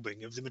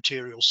probing of the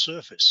material's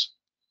surface.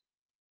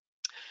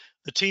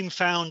 The team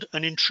found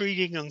an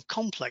intriguing and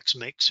complex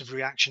mix of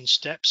reaction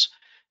steps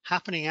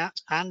happening at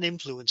and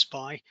influenced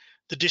by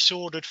the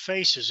disordered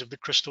phases of the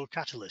crystal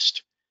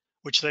catalyst,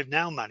 which they've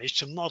now managed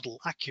to model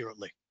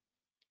accurately.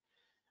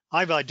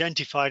 I've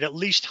identified at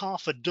least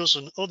half a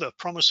dozen other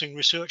promising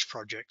research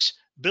projects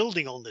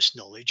building on this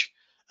knowledge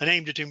and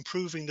aimed at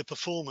improving the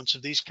performance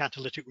of these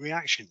catalytic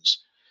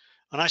reactions,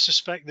 and I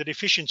suspect that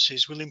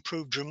efficiencies will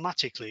improve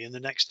dramatically in the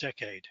next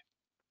decade.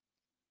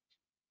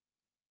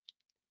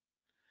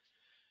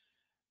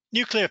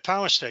 Nuclear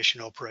power station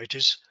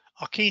operators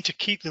are keen to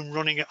keep them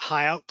running at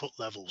high output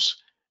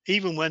levels,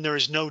 even when there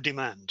is no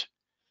demand.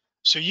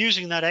 So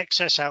using that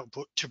excess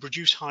output to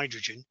produce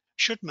hydrogen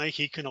should make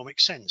economic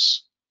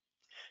sense.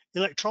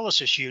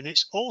 Electrolysis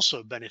units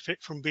also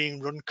benefit from being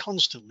run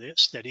constantly at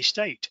steady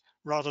state,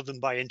 rather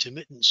than by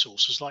intermittent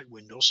sources like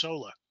wind or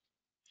solar.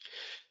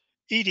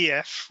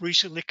 EDF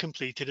recently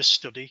completed a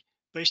study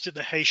based at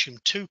the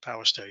Heysham 2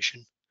 power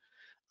station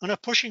and are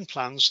pushing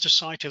plans to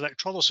site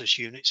electrolysis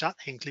units at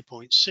Hinkley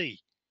Point C,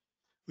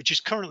 which is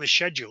currently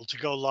scheduled to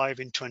go live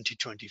in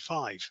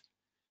 2025,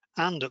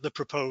 and at the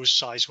proposed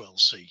Sizewell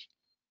C.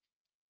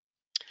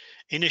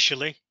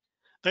 Initially,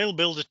 they'll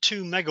build a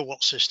 2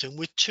 megawatt system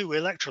with 2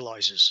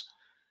 electrolyzers,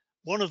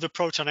 one of the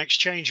proton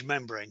exchange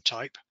membrane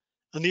type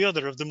and the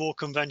other of the more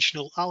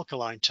conventional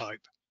alkaline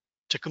type,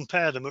 to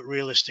compare them at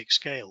realistic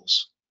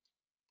scales.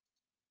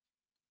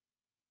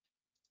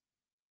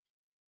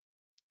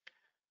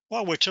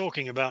 While we're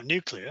talking about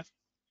nuclear,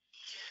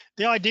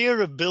 the idea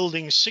of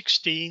building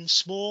 16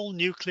 small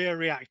nuclear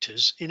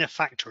reactors in a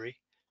factory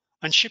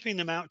and shipping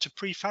them out to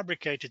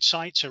prefabricated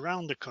sites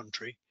around the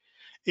country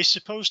is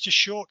supposed to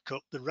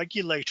shortcut the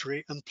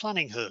regulatory and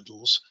planning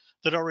hurdles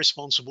that are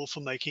responsible for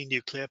making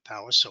nuclear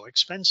power so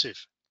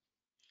expensive.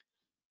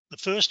 The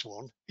first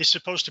one is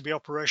supposed to be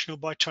operational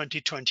by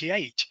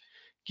 2028,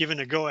 given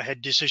a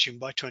go-ahead decision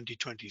by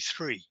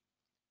 2023.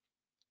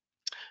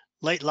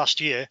 Late last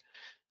year,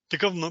 the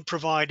government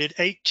provided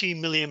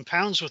 £18 million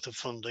worth of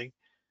funding,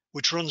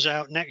 which runs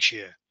out next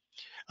year,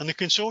 and the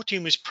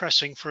consortium is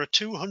pressing for a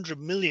 £200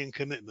 million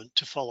commitment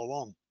to follow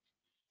on.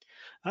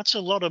 That's a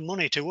lot of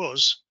money to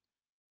us,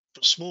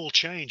 but small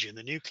change in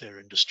the nuclear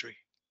industry.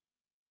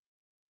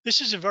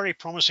 This is a very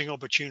promising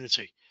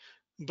opportunity,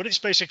 but it's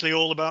basically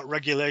all about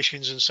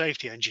regulations and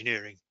safety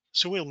engineering,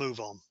 so we'll move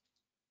on.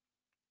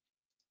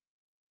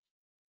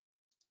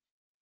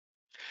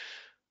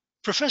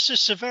 Professor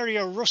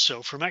Saverio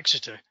Russo from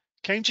Exeter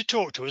came to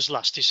talk to us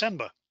last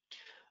December,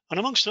 and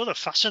amongst other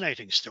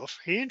fascinating stuff,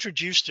 he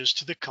introduced us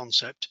to the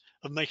concept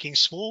of making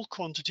small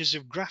quantities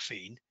of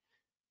graphene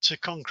to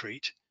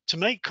concrete to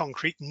make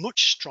concrete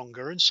much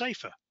stronger and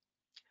safer.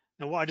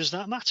 Now, why does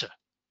that matter?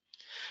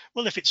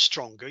 Well, if it's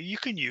stronger, you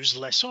can use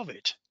less of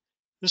it.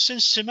 And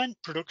since cement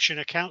production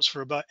accounts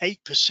for about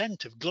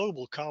 8% of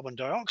global carbon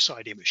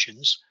dioxide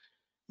emissions,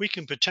 we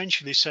can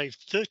potentially save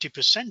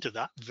 30% of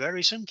that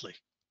very simply.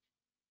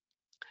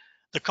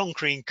 The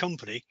concrete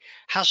company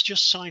has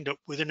just signed up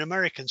with an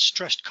American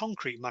stressed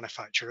concrete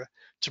manufacturer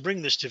to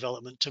bring this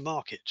development to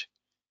market.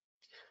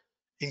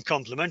 In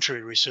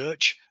complementary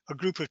research, a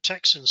group of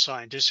Texan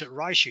scientists at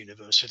Rice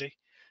University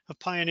have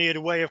pioneered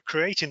a way of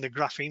creating the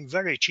graphene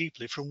very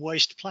cheaply from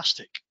waste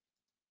plastic.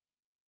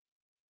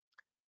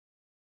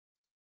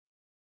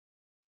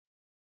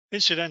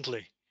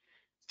 Incidentally,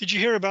 did you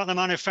hear about the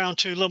man who found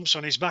 2 lumps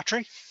on his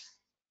battery?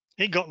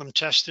 He got them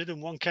tested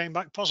and one came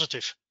back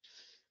positive.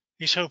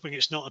 He's hoping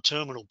it's not a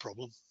terminal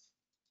problem.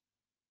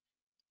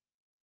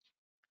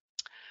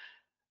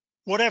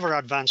 Whatever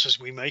advances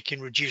we make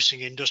in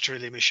reducing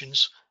industrial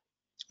emissions,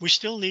 we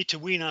still need to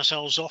wean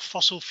ourselves off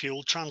fossil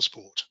fuel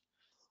transport,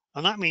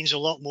 and that means a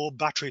lot more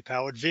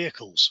battery-powered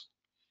vehicles.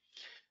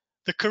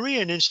 The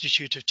Korean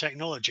Institute of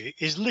Technology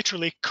is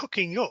literally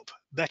cooking up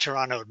better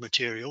anode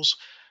materials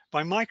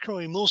by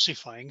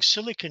microemulsifying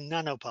silicon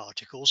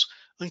nanoparticles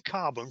and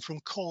carbon from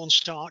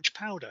cornstarch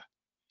powder.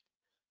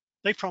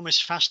 They promise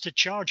faster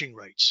charging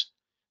rates,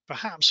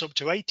 perhaps up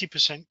to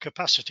 80%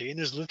 capacity in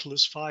as little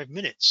as 5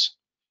 minutes.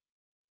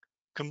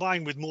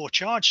 Combined with more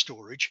charge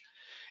storage,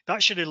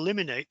 that should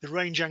eliminate the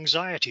range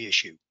anxiety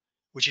issue,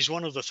 which is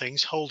one of the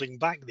things holding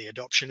back the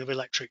adoption of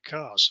electric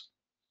cars.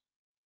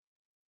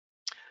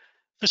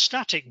 For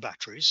static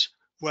batteries,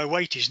 where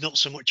weight is not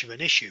so much of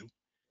an issue,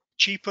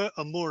 cheaper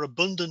and more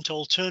abundant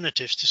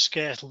alternatives to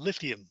scarce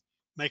lithium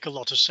make a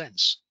lot of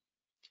sense.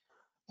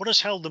 What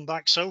has held them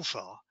back so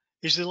far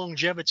is the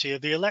longevity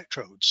of the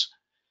electrodes,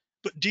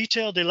 but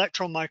detailed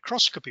electron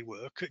microscopy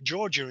work at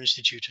Georgia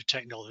Institute of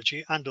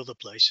Technology and other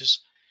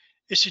places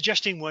is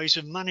suggesting ways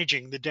of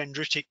managing the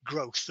dendritic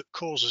growth that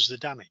causes the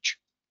damage.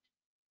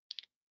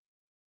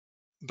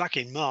 Back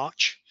in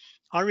March,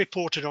 I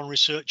reported on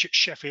research at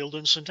Sheffield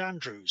and St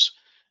Andrews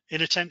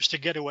in attempts to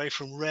get away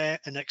from rare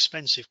and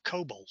expensive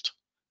cobalt.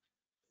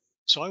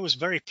 So I was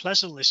very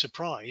pleasantly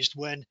surprised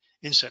when,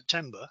 in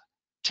September,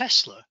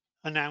 Tesla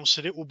announced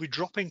that it will be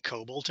dropping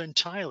cobalt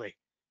entirely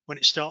when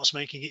it starts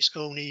making its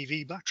own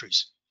EV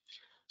batteries.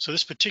 So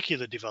this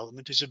particular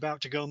development is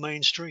about to go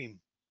mainstream.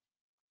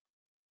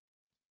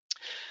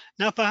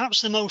 Now,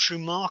 perhaps the most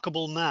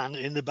remarkable man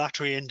in the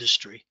battery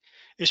industry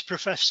is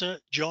Professor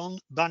John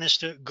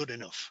Bannister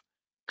Goodenough,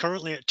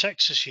 currently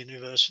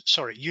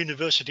at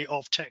University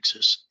of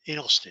Texas in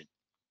Austin.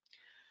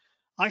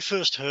 I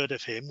first heard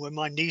of him when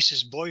my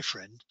niece's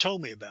boyfriend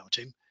told me about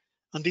him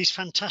and these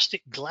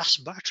fantastic glass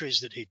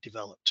batteries that he'd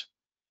developed.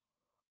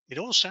 It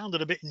all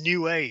sounded a bit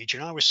new age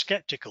and I was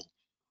skeptical,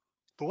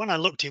 but when I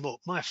looked him up,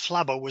 my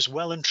flabber was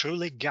well and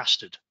truly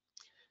gasted.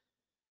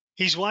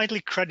 He's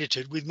widely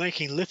credited with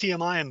making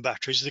lithium-ion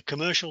batteries the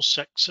commercial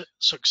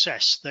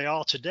success they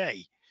are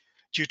today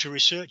due to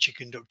research he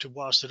conducted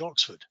whilst at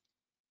Oxford.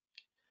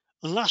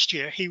 And last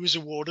year he was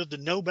awarded the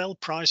Nobel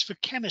Prize for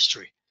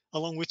Chemistry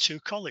along with 2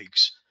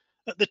 colleagues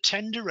at the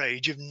tender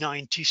age of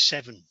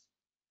 97.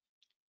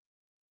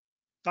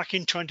 Back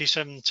in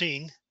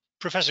 2017,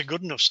 Professor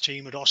Goodenough's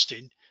team at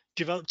Austin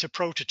developed a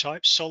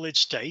prototype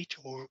solid-state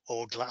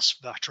or glass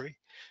battery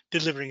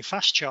delivering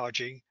fast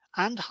charging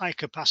and high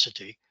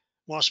capacity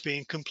whilst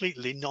being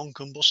completely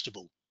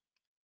non-combustible.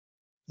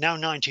 Now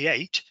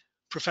 98,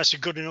 Professor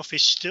Goodenough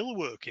is still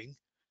working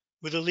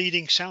with a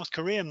leading South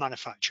Korean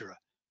manufacturer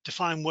to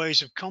find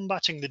ways of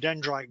combating the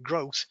dendrite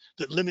growth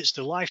that limits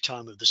the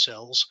lifetime of the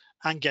cells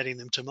and getting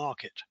them to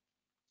market.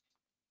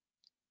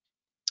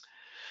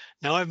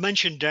 Now, I've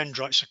mentioned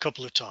dendrites a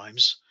couple of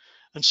times,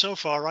 and so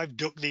far I've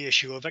ducked the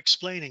issue of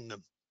explaining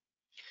them.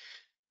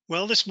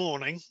 Well, this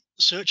morning,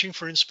 searching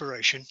for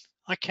inspiration,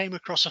 I came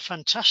across a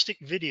fantastic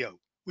video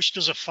which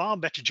does a far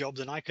better job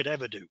than I could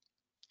ever do.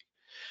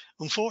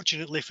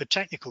 Unfortunately, for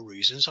technical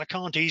reasons, I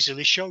can't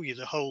easily show you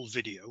the whole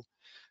video,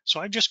 so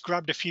I've just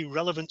grabbed a few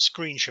relevant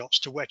screenshots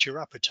to whet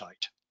your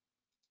appetite.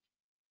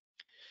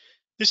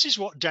 This is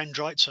what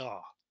dendrites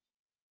are: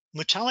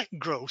 metallic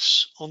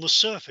growths on the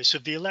surface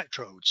of the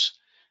electrodes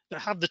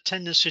that have the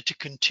tendency to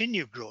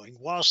continue growing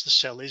whilst the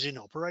cell is in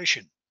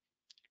operation.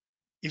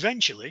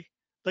 Eventually,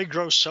 they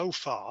grow so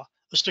far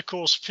as to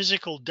cause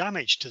physical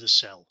damage to the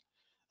cell,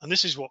 and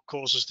this is what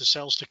causes the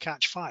cells to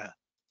catch fire.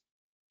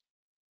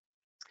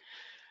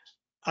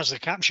 As the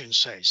caption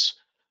says,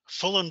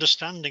 full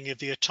understanding of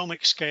the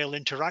atomic scale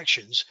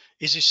interactions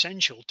is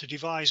essential to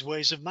devise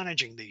ways of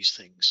managing these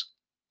things.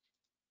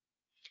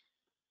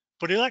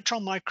 But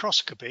electron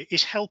microscopy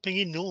is helping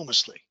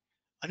enormously,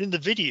 And in the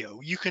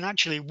video, you can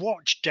actually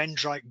watch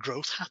dendrite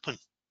growth happen.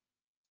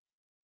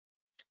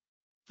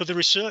 For the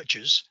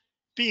researchers,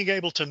 being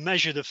able to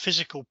measure the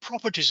physical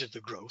properties of the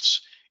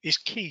growths is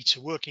key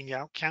to working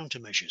out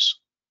countermeasures.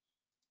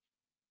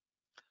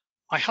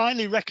 I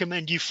highly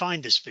recommend you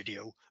find this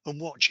video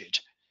and watch it,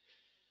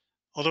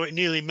 although it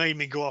nearly made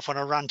me go off on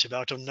a rant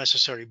about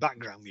unnecessary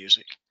background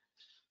music.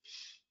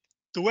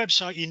 The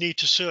website you need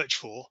to search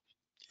for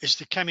is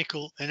the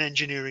Chemical and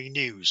Engineering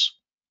News.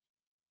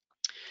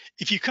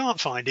 If you can't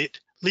find it,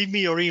 leave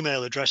me your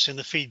email address in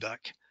the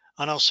feedback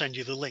and I'll send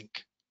you the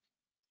link.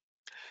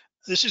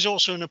 This is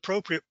also an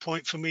appropriate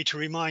point for me to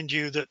remind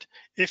you that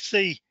if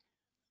the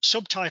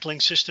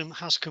subtitling system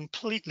has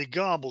completely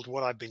garbled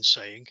what I've been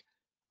saying,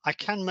 I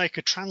can make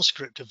a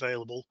transcript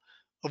available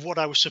of what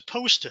I was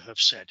supposed to have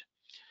said.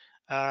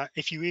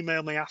 If you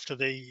email me after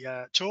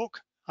the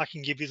talk, I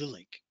can give you the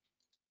link.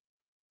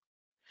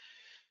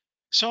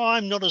 So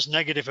I'm not as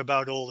negative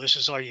about all this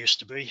as I used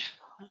to be.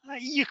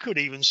 You could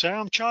even say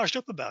I'm charged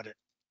up about it.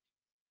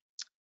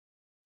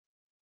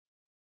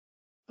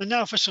 And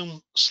now for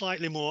some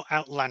slightly more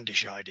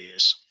outlandish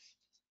ideas.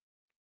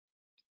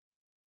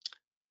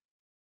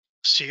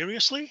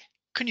 Seriously?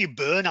 Can you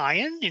burn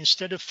iron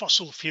instead of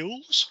fossil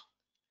fuels?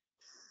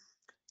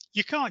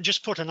 You can't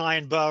just put an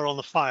iron bar on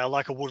the fire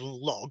like a wooden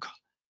log,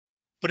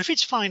 but if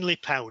it's finely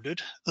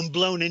powdered and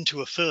blown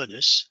into a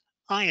furnace,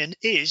 iron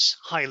is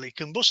highly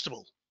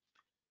combustible.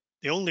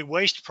 The only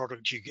waste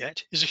product you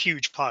get is a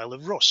huge pile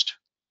of rust.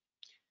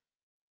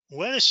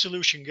 Where this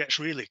solution gets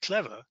really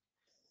clever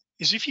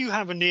is if you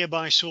have a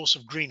nearby source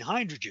of green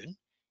hydrogen,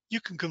 you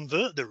can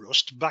convert the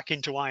rust back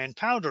into iron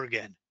powder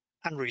again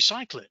and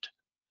recycle it.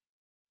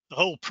 The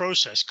whole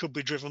process could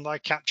be driven by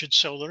captured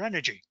solar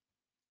energy.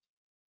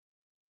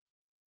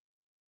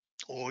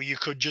 Or you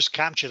could just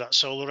capture that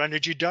solar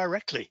energy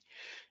directly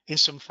in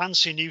some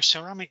fancy new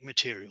ceramic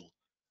material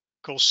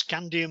called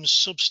scandium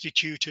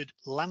substituted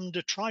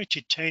lambda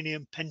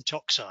trititanium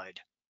pentoxide.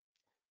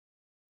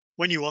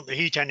 When you want the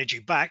heat energy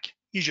back,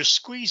 you just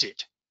squeeze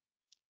it.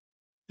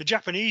 The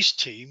Japanese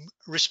team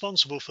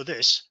responsible for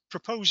this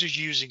proposes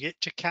using it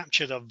to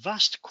capture the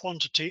vast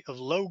quantity of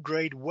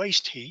low-grade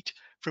waste heat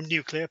from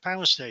nuclear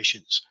power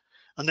stations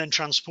and then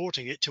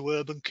transporting it to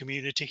urban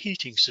community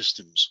heating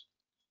systems.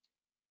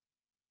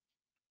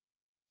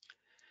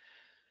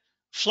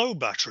 Flow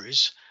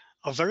batteries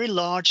are very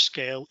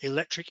large-scale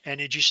electric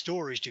energy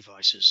storage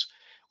devices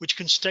which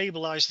can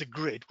stabilize the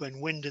grid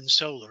when wind and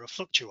solar are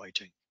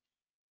fluctuating.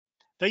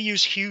 They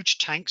use huge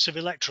tanks of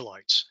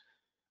electrolytes,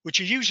 which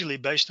are usually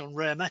based on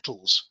rare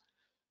metals,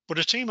 but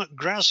a team at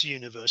Graz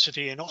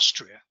University in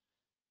Austria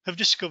have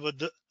discovered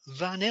that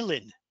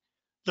vanillin,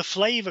 the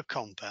flavor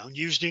compound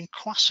used in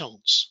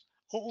croissants,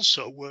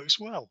 also works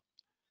well.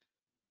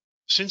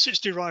 Since it's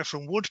derived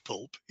from wood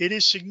pulp, it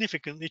is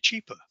significantly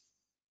cheaper.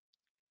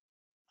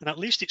 And at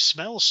least it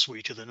smells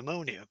sweeter than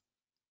ammonia.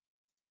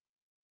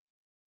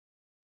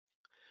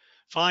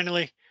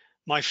 Finally,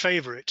 my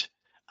favorite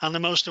and the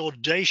most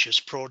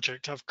audacious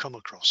project I've come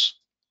across.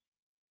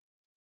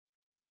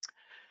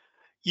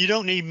 You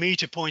don't need me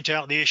to point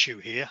out the issue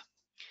here,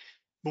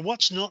 but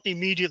what's not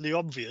immediately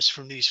obvious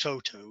from these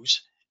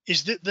photos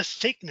is that the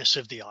thickness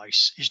of the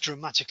ice is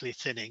dramatically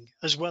thinning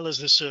as well as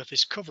the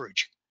surface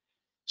coverage.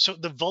 So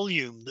the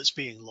volume that's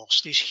being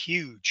lost is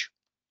huge.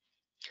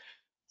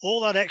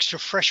 All that extra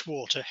fresh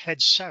water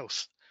heads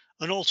south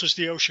and alters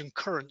the ocean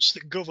currents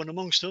that govern,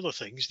 amongst other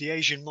things, the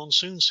Asian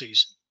monsoon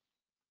season.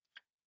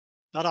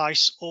 That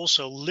ice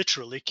also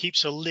literally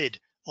keeps a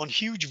lid on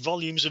huge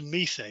volumes of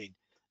methane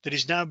that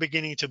is now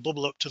beginning to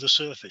bubble up to the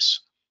surface.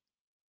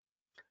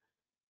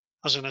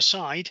 As an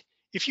aside,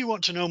 if you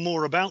want to know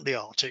more about the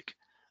Arctic,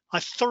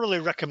 I thoroughly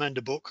recommend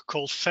a book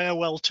called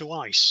Farewell to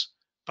Ice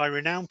by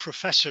renowned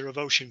professor of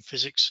ocean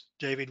physics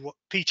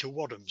Peter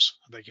Wadhams.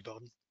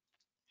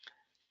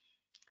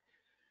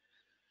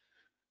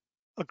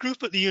 A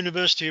group at the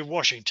University of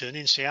Washington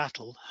in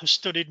Seattle has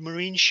studied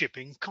marine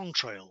shipping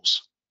contrails.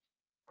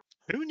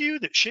 Who knew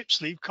that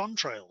ships leave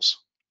contrails?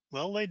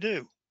 Well, they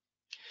do.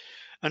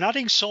 And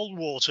adding salt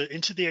water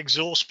into the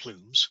exhaust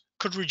plumes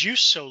could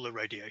reduce solar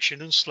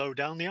radiation and slow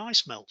down the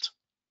ice melt.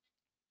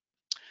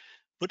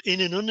 But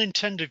in an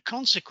unintended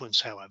consequence,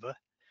 however,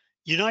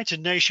 United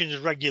Nations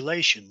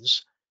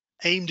regulations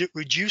aimed at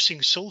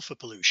reducing sulfur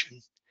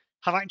pollution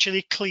have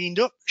actually cleaned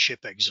up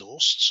ship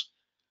exhausts,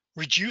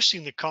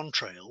 reducing the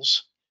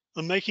contrails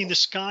and making the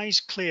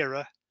skies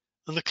clearer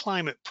and the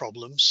climate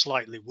problem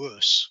slightly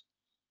worse.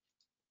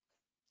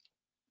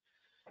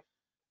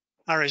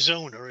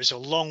 Arizona is a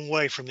long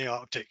way from the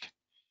Arctic,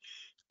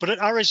 but at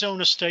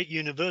Arizona State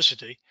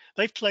University,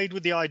 they've played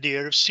with the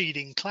idea of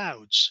seeding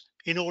clouds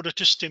in order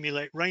to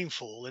stimulate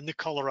rainfall in the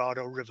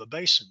Colorado River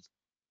Basin.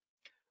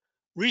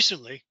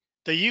 Recently,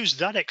 they used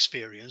that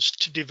experience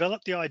to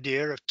develop the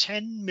idea of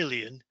 10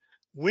 million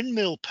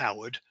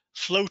windmill-powered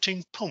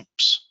floating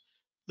pumps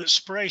that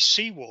spray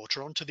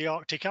seawater onto the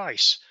Arctic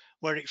ice,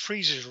 where it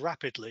freezes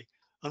rapidly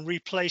and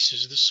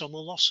replaces the summer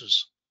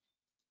losses.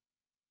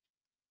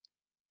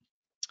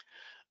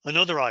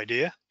 Another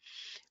idea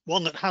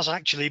one that has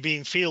actually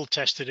been field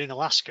tested in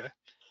Alaska,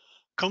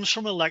 comes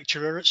from a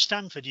lecturer at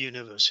Stanford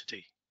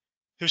University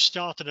who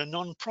started a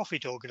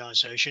non-profit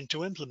organization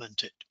to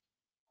implement it.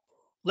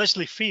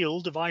 Leslie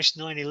Field of ICE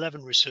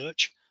 911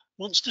 Research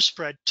wants to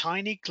spread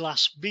tiny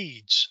glass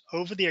beads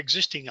over the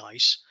existing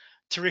ice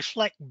to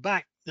reflect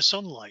back the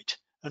sunlight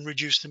and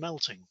reduce the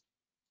melting.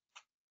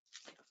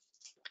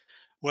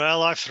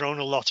 Well, I've thrown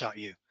a lot at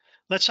you.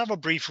 Let's have a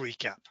brief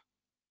recap.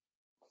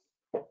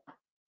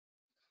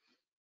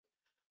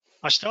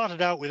 I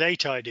started out with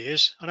 8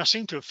 ideas and I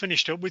seem to have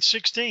finished up with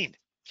 16,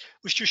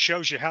 which just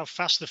shows you how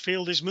fast the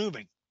field is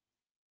moving.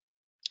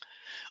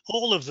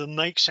 All of them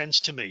make sense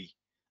to me,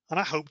 and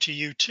I hope to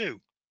you too.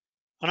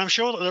 And I'm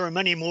sure that there are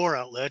many more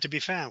out there to be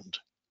found.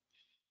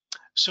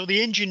 So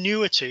the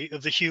ingenuity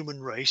of the human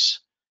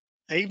race,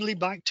 ably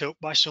backed up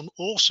by some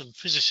awesome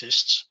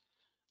physicists,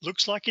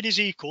 looks like it is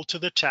equal to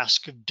the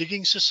task of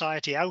digging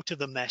society out of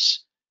the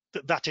mess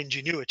that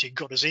ingenuity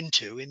got us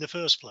into in the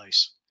first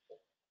place.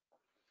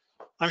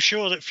 I'm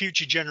sure that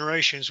future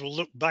generations will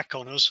look back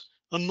on us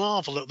and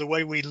marvel at the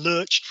way we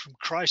lurched from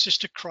crisis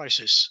to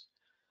crisis,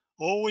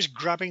 always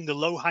grabbing the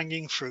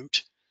low-hanging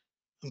fruit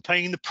and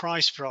paying the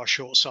price for our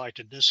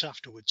short-sightedness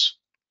afterwards.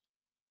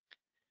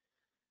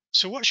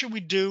 So what should we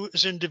do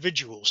as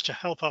individuals to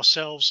help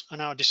ourselves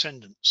and our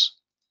descendants?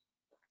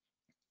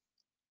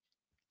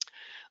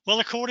 Well,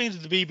 according to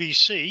the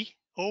BBC,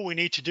 all we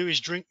need to do is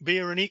drink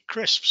beer and eat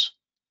crisps.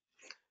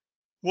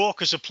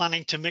 Walkers are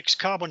planning to mix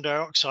carbon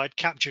dioxide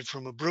captured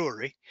from a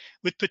brewery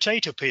with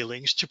potato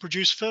peelings to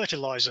produce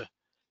fertilizer.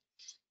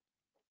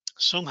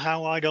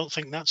 Somehow I don't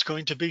think that's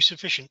going to be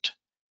sufficient.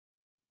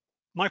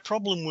 My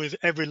problem with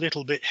every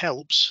little bit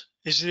helps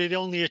is that it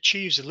only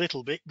achieves a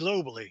little bit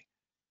globally,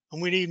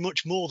 and we need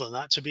much more than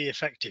that to be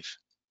effective.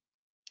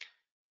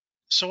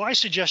 So I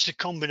suggest a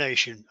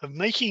combination of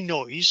making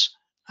noise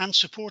and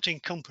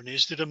supporting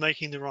companies that are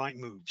making the right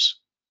moves.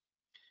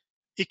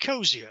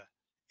 Ecosia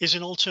is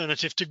an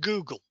alternative to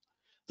Google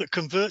that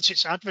converts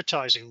its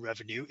advertising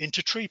revenue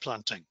into tree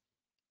planting.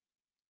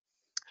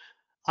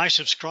 I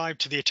subscribe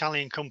to the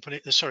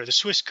the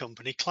Swiss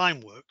company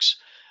Climeworks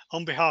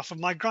on behalf of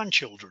my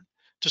grandchildren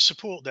to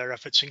support their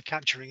efforts in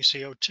capturing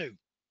CO2.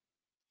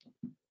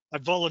 I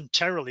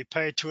voluntarily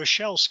paid to a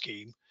Shell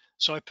scheme,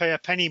 so I pay a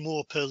penny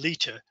more per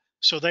litre,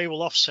 so they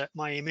will offset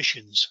my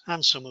emissions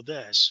and some of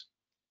theirs.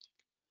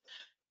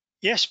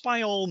 Yes,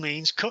 by all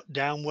means, cut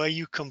down where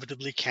you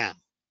comfortably can.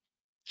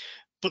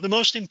 But the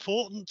most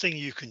important thing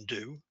you can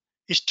do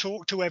is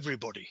talk to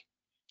everybody,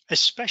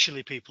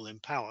 especially people in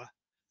power,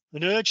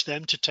 and urge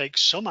them to take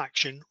some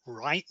action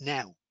right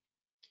now.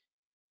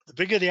 The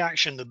bigger the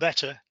action, the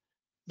better,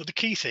 but the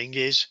key thing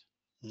is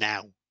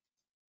now.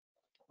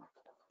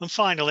 And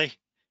finally,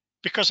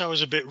 because I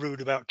was a bit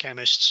rude about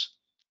chemists,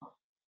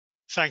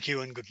 thank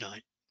you and good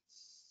night.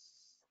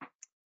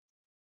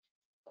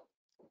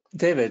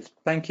 David,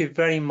 thank you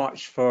very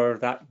much for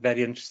that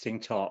very interesting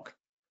talk.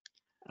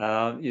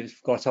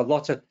 You've got a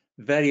lot of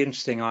very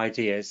interesting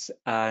ideas,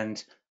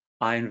 and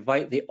I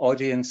invite the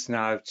audience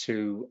now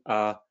to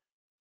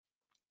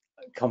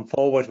come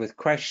forward with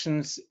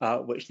questions,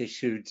 which they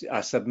should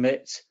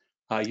submit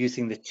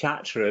using the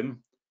chat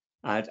room,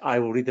 and I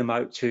will read them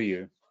out to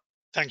you.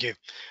 Thank you.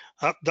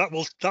 That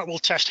will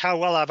test how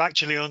well I've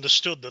actually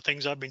understood the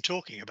things I've been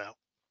talking about.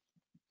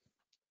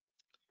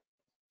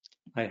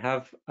 I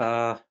have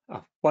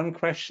one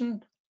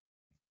question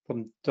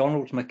from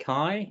Donald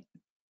Mackay,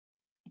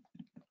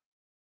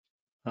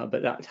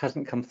 but that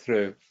hasn't come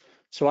through.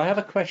 So I have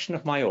a question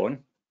of my own.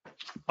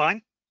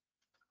 Fine.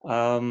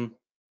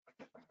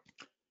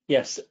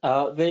 Yes,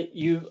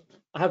 you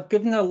have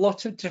given a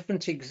lot of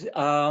different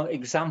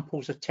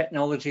examples of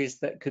technologies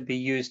that could be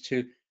used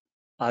to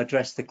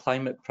address the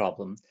climate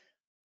problem.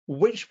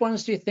 Which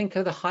ones do you think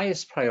are the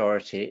highest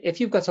priority? If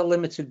you've got a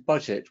limited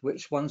budget,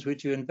 which ones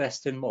would you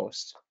invest in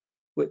most?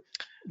 Which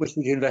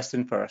would you invest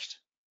in first?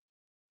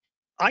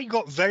 I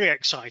got very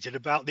excited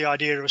about the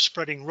idea of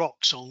spreading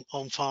rocks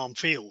on farm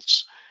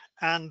fields,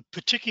 and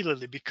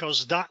particularly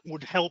because that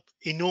would help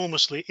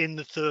enormously in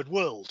the third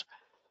world.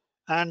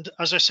 And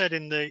as I said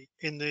in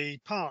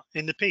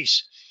the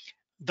piece,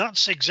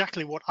 that's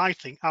exactly what I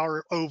think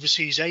our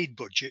overseas aid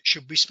budget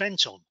should be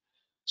spent on.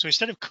 So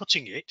instead of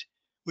cutting it,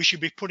 we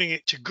should be putting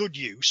it to good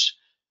use,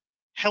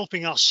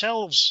 helping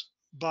ourselves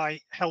by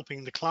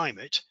helping the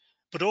climate,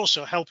 but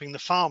also helping the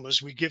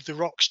farmers we give the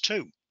rocks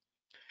to.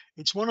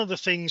 It's one of the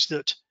things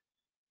that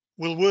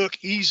will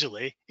work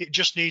easily. It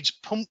just needs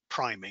pump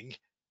priming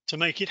to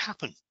make it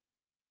happen,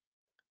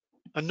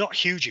 and not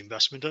huge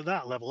investment at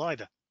that level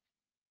either.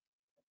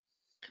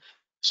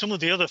 Some of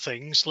the other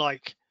things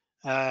like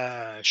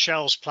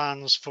Shell's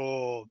plans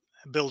for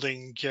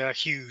building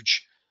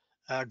huge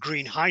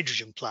green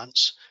hydrogen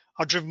plants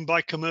are driven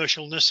by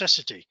commercial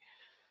necessity.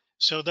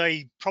 So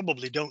they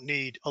probably don't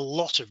need a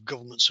lot of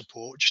government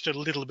support, just a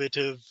little bit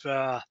of,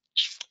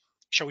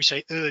 shall we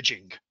say,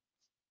 urging.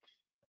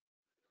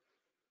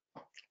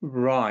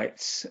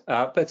 Right,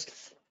 but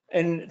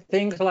in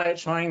things like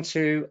trying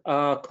to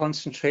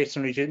concentrate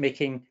on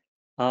making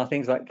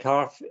things like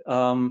car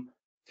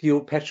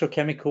fuel,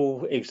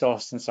 petrochemical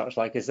exhaust and such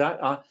like. Is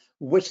that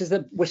which is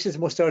the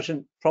most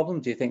urgent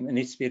problem, do you think, that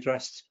needs to be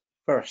addressed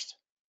first?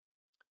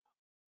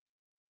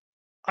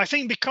 I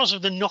think because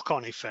of the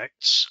knock-on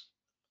effects,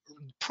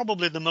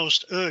 probably the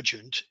most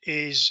urgent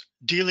is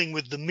dealing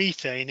with the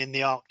methane in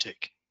the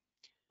Arctic.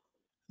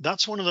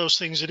 That's one of those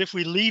things that if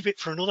we leave it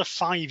for another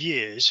 5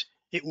 years,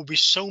 it will be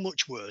so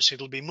much worse.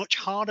 It'll be much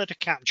harder to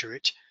capture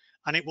it,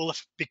 and it will,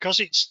 because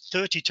it's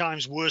 30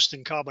 times worse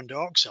than carbon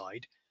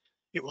dioxide,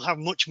 it will have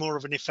much more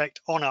of an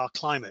effect on our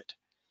climate.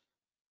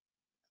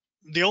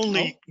 The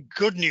only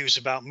good news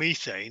about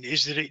methane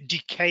is that it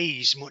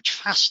decays much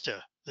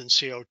faster than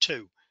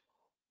CO2,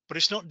 but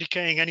it's not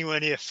decaying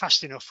anywhere near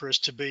fast enough for us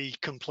to be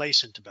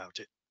complacent about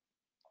it.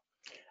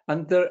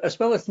 And there, as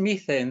well as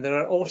methane, there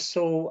are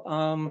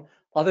also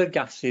other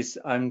gases,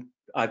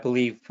 I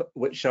believe,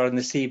 which are in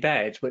the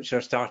seabed, which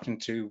are starting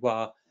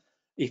to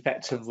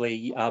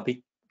effectively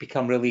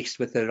become released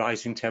with the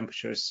rising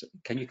temperatures.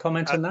 Can you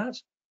comment on that?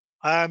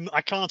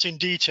 I can't in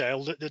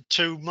detail.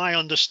 To my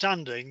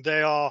understanding,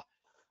 they are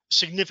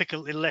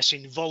significantly less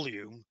in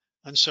volume,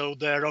 and so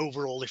their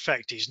overall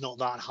effect is not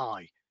that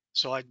high.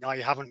 So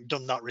I haven't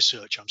done that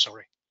research, I'm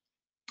sorry.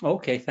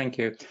 Okay, thank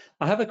you.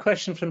 I have a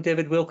question from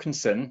David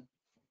Wilkinson.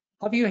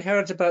 Have you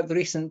heard about the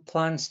recent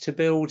plans to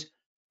build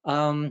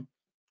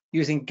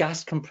using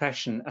gas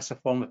compression as a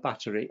form of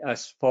battery,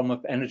 as a form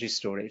of energy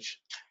storage?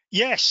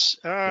 Yes,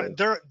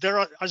 there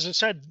are, as I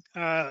said,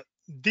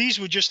 these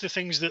were just the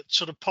things that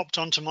sort of popped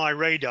onto my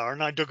radar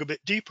and I dug a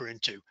bit deeper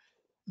into.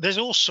 There's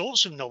all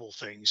sorts of novel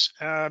things.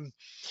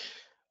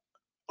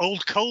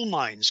 Old coal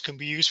mines can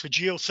be used for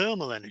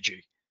geothermal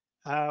energy.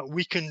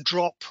 We can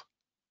drop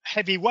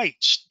heavy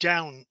weights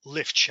down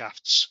lift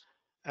shafts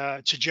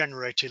to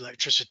generate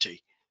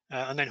electricity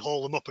and then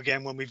haul them up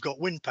again when we've got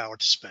wind power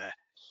to spare.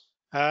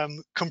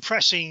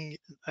 Compressing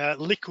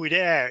liquid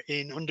air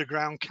in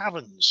underground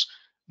caverns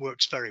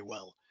works very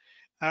well.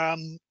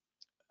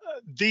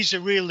 These are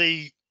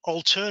really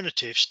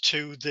alternatives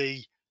to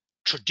the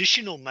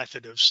traditional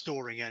method of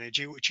storing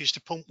energy, which is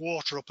to pump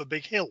water up a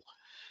big hill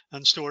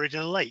and store it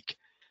in a lake.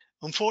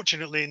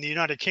 Unfortunately, in the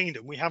United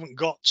Kingdom, we haven't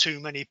got too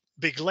many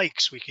big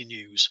lakes we can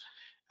use.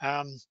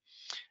 But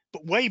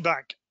way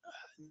back,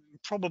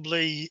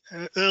 probably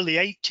early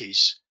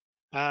 80s,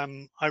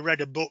 I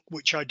read a book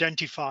which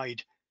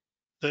identified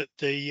that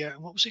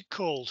what was it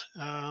called?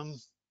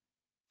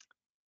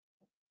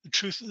 The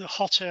truth, the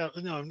hot air.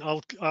 No,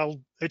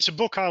 it's a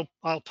book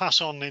I'll pass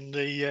on in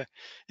the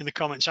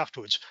comments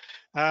afterwards.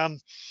 But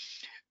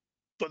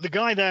the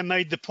guy there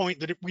made the point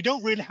that we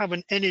don't really have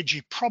an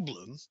energy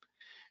problem.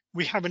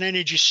 We have an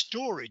energy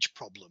storage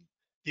problem.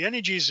 The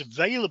energy is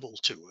available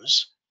to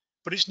us,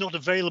 but it's not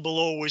available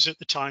always at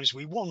the times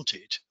we want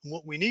it. And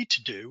what we need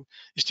to do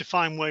is to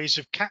find ways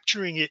of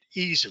capturing it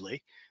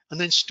easily and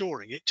then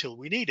storing it till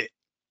we need it.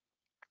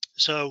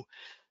 So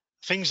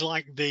things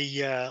like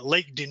the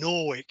Lake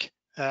Dinorwic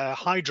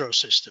hydro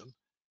system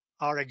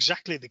are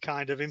exactly the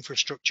kind of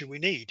infrastructure we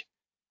need.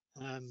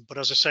 But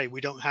as I say,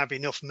 we don't have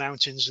enough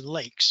mountains and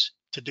lakes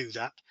to do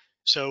that.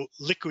 So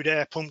liquid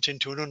air pumped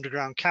into an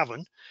underground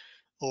cavern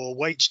or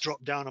weights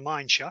dropped down a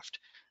mine shaft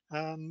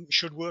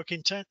should work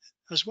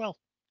as well.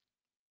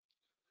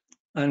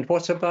 And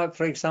what about,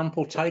 for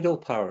example, tidal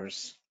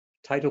powers?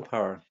 Tidal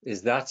power,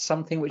 is that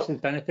something which is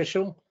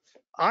beneficial?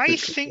 I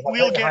think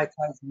we'll get high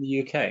tides in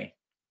the UK.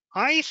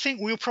 I think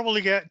we'll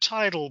probably get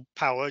tidal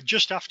power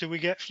just after we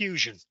get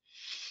fusion.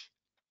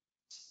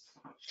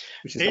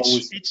 Which is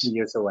always 20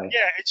 years away.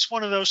 Yeah, it's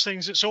one of those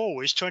things that's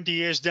always 20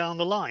 years down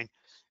the line.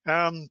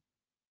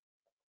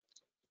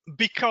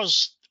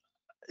 Because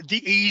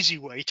the easy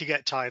way to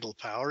get tidal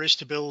power is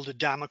to build a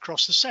dam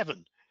across the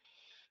Severn.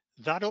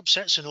 That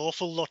upsets an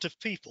awful lot of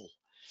people.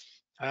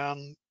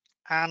 And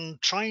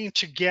trying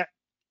to get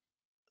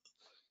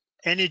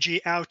energy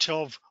out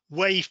of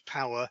wave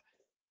power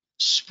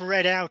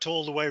spread out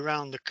all the way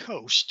around the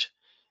coast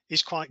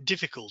is quite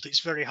difficult. It's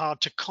very hard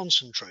to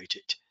concentrate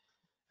it.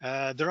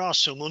 There are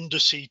some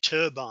undersea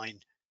turbine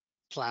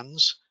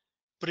plans,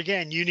 but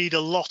again, you need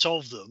a lot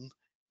of them.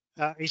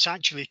 It's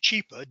actually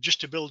cheaper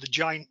just to build a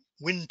giant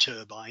wind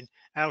turbine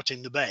out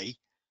in the bay,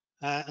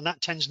 and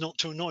that tends not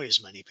to annoy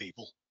as many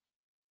people.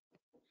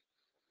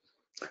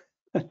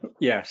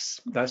 Yes,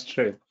 that's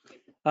true.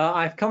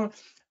 I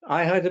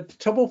had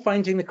trouble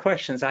finding the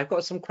questions. I've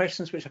got some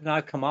questions which have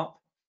now come up.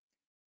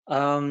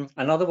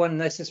 Another one,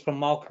 this is from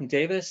Malcolm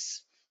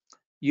Davis.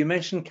 You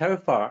mentioned cow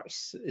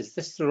farts. Is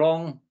this the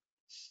wrong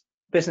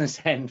business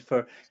end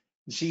for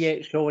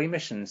GHO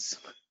emissions?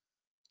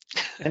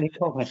 Any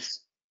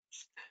comments?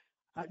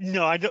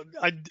 No, I don't.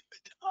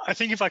 I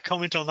think if I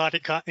comment on that,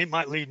 it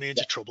might lead me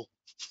into trouble.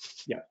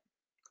 Yeah.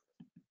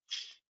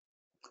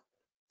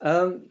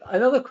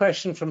 Another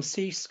question from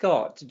C.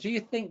 Scott. Do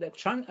you think that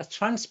a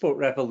transport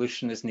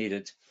revolution is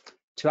needed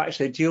to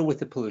actually deal with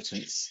the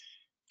pollutants,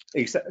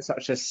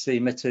 such as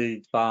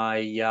emitted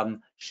by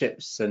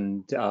ships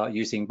and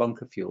using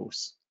bunker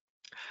fuels?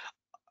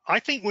 I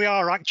think we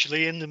are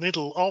actually in the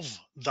middle of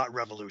that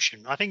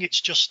revolution. I think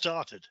it's just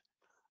started.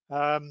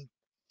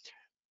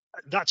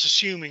 that's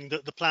assuming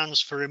that the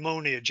plans for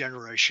ammonia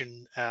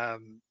generation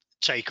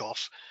take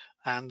off,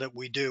 and that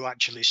we do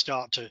actually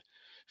start to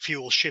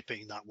fuel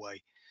shipping that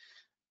way.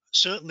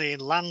 Certainly in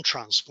land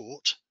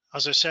transport,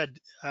 as I said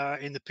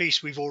in the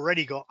piece, we've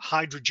already got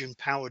hydrogen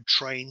powered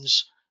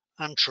trains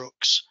and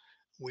trucks.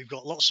 We've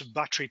got lots of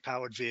battery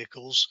powered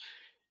vehicles.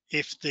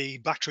 If the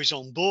batteries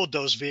on board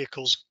those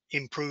vehicles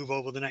improve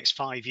over the next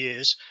 5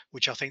 years,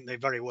 which I think they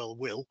very well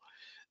will,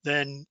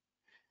 then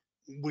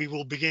we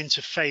will begin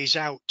to phase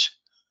out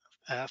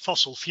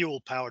fossil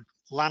fuel powered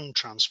land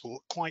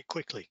transport quite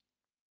quickly.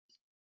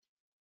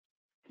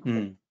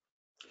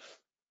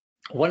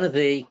 One of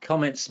the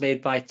comments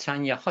made by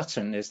Tanya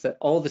Hutton is that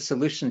all the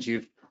solutions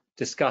you've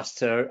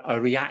discussed are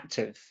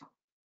reactive.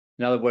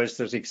 In other words,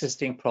 there's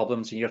existing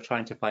problems and you're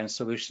trying to find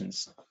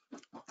solutions.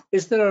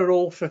 Is there a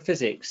role for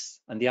physics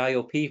and the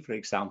IOP, for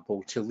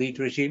example, to lead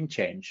regime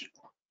change?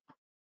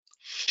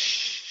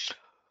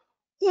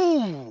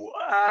 Ooh,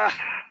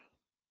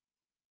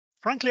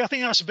 frankly, I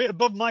think that's a bit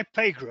above my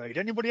pay grade.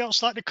 Anybody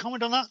else like to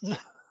comment on that?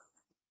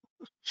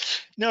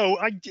 No,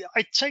 I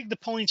take the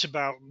point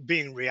about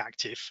being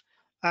reactive,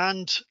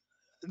 and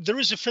there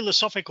is a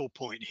philosophical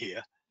point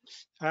here,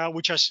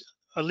 which I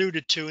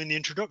alluded to in the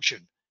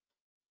introduction.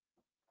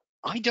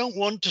 I don't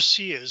want to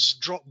see us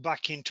drop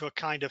back into a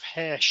kind of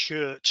hair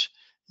shirt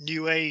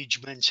new age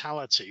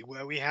mentality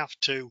where we have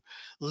to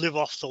live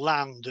off the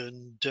land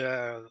and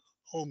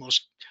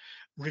almost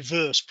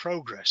reverse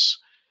progress.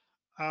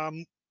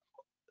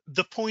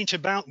 The point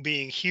about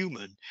being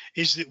human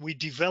is that we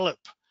develop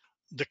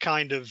the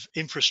kind of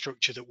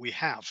infrastructure that we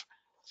have,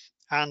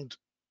 and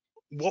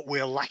what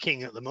we're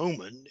lacking at the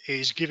moment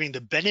is giving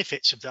the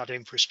benefits of that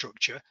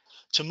infrastructure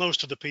to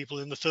most of the people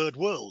in the third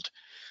world.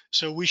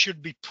 So we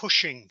should be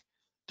pushing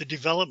the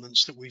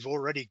developments that we've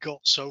already got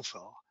so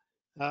far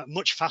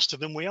much faster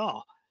than we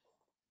are.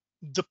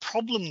 The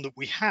problem that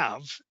we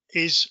have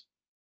is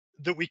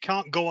that we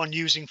can't go on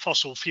using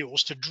fossil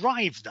fuels to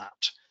drive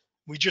that.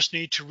 We just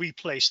need to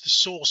replace the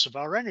source of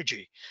our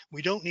energy.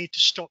 We don't need to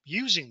stop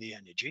using the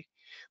energy.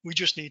 We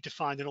just need to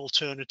find an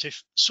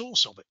alternative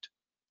source of it.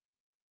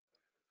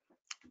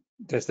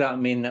 Does that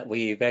mean that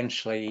we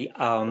eventually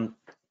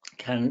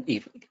can,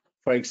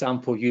 for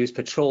example, use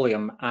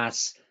petroleum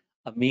as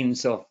a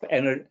means of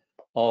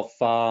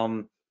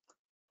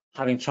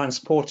having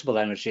transportable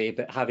energy,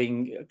 but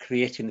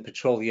creating the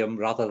petroleum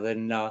rather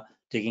than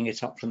digging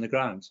it up from the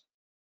ground?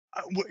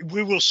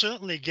 We will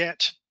certainly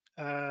get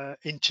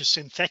into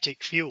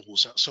synthetic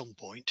fuels at some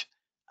point,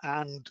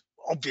 and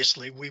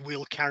obviously we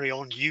will carry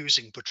on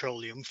using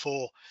petroleum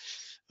for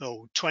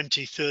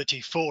 20,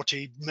 30,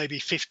 40, maybe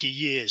 50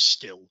 years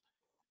still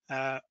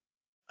at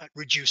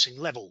reducing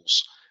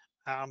levels.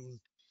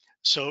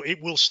 So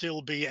it will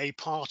still be a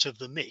part of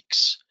the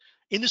mix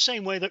in the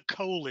same way that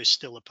coal is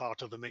still a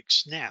part of the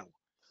mix now,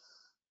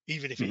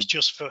 even if it's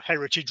just for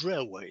heritage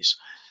railways.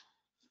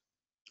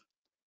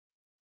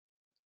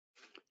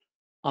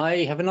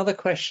 I have another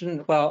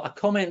question, well, a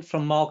comment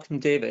from Malcolm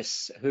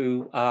Davis,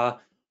 who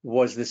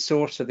was the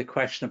source of the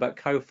question about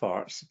cow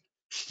farts.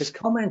 His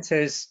comment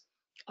is,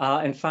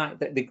 in fact,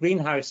 that the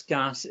greenhouse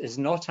gas is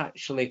not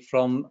actually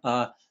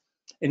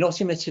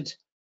not emitted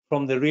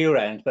from the rear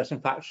end, but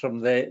in fact from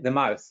the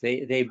mouth.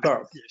 They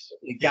burp. Yes.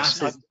 The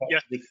gas is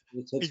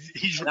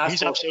He's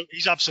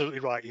absolutely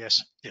right.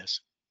 Yes.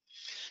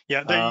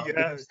 Yeah,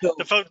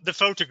 the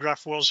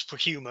photograph was for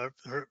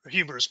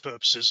humorous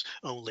purposes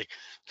only.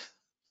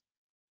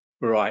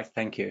 Right,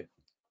 thank you.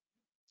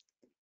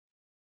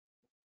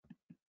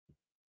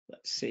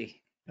 Let's see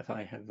if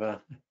I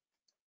have.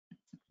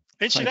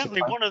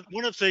 Incidentally,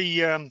 one of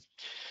the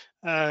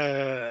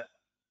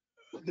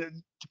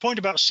point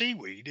about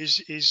seaweed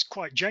is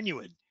quite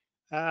genuine,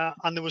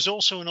 and there was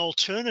also an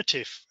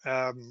alternative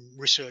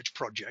research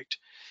project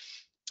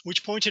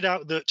which pointed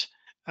out that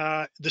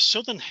the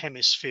southern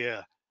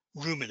hemisphere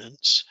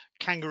ruminants,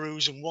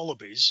 kangaroos and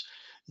wallabies,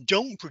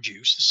 don't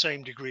produce the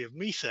same degree of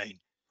methane,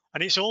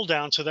 and it's all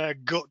down to their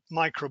gut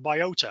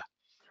microbiota.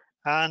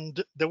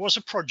 And there was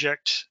a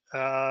project,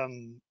 at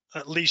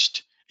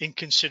least in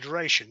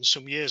consideration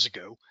some years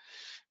ago,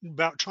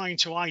 about trying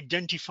to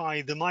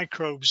identify the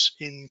microbes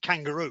in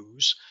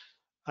kangaroos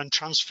and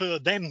transfer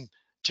them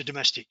to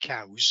domestic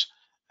cows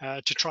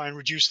to try and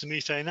reduce the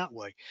methane that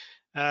way.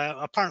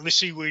 Apparently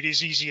seaweed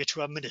is easier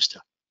to administer.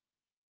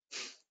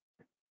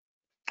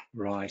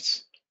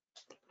 Right.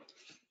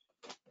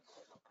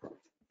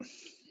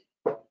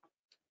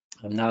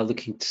 I'm now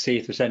looking to see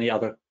if there's any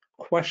other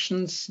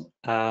questions.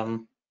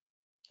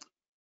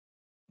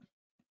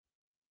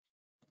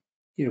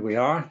 Here we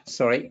are,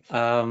 sorry.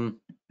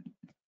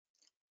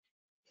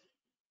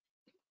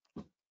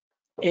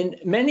 In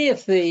many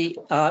of the,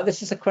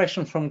 this is a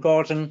question from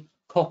Gordon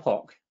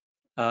Kopok.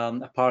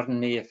 Pardon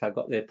me if I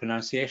got the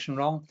pronunciation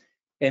wrong.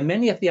 In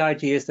many of the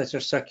ideas that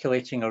are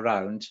circulating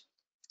around,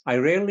 I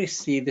rarely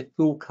see the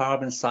full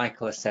carbon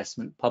cycle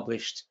assessment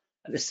published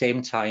at the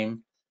same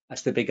time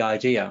as the big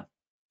idea,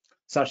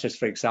 such as,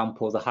 for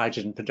example, the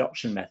hydrogen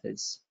production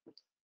methods.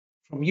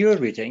 From your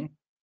reading,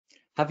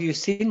 have you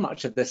seen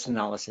much of this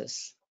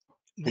analysis?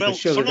 Well,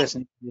 surely this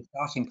is the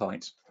starting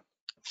point.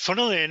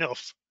 Funnily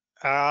enough,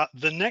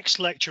 the next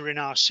lecture in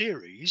our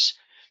series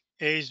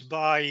is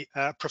by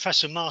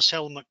Professor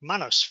Marcel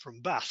McManus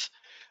from Bath,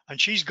 and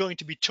she's going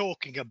to be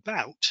talking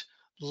about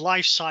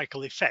life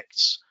cycle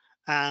effects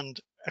and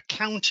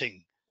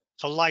accounting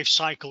for life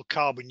cycle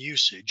carbon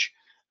usage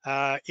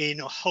in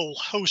a whole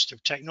host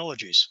of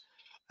technologies,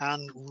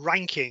 and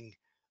ranking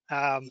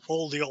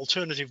all the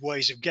alternative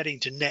ways of getting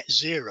to net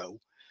zero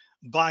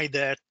by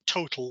their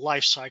total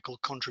life cycle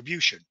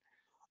contribution.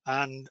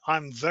 And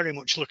I'm very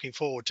much looking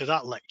forward to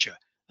that lecture.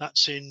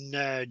 That's in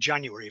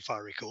January, if I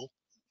recall.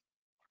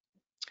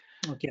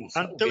 Okay,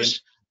 And there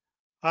was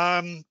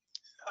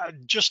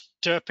just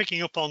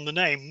picking up on the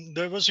name,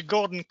 there was a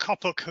Gordon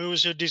Coppock who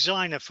was a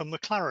designer for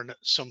McLaren at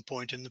some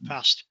point in the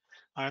past.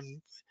 I'd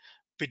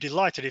be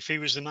delighted if he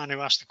was the man who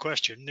asked the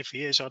question. If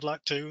he is, I'd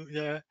like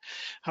to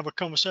have a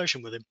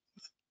conversation with him.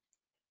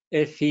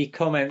 If he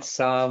comments,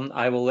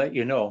 I will let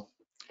you know.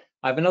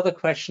 I have another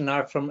question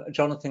now from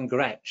Jonathan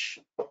Gretsch.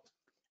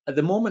 At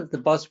the moment, the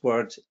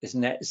buzzword is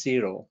net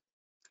zero.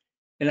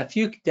 In a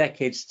few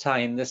decades'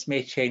 time, this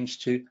may change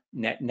to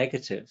net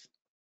negative.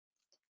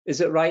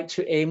 Is it right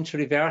to aim to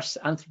reverse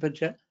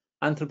anthropogenic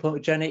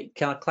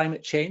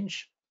climate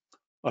change?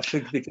 Or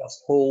should we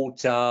just hold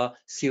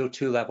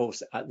CO2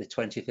 levels at the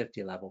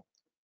 2050 level?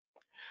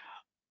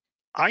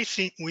 I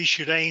think we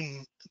should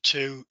aim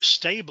to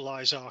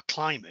stabilize our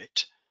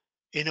climate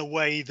in a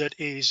way that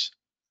is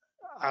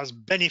as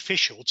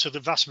beneficial to the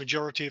vast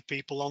majority of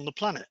people on the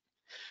planet.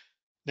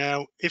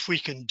 Now, if we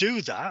can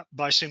do that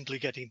by simply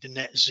getting to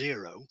net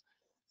zero,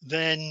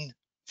 then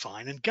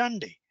fine and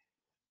dandy.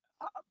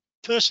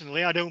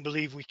 Personally, I don't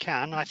believe we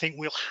can. I think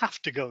we'll have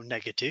to go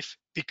negative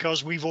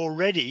because we've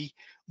already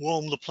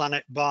warmed the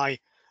planet by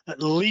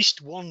at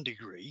least 1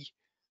 degree,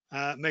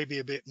 maybe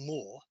a bit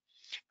more,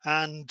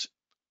 and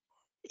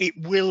it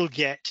will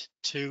get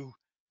to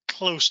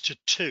close to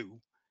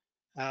 2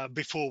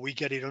 before we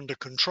get it under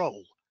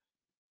control.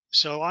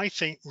 So I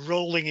think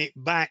rolling it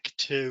back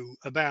to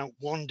about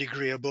 1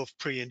 degree above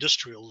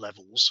pre-industrial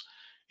levels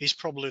is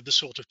probably the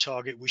sort of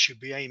target we should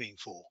be aiming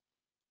for.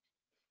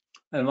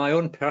 And my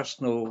own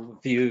personal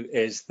view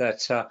is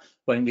that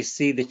when we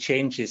see the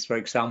changes, for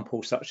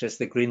example, such as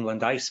the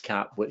Greenland ice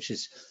cap, which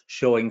is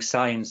showing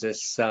signs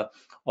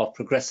of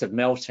progressive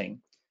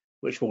melting,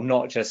 which will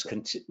not just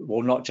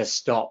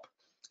stop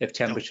if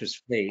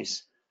temperatures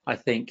rise. I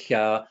think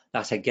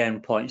that again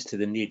points to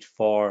the need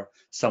for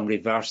some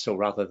reversal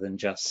rather than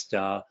just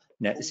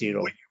net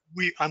zero.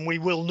 We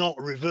will not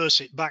reverse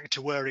it back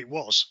to where it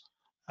was.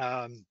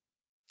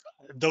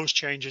 Those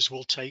changes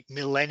will take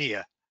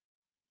millennia,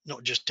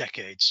 not just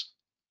decades.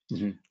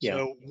 Mm-hmm, yeah.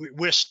 So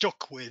we're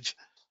stuck with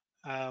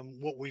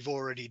what we've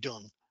already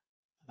done.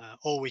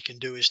 All we can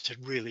do is to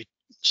really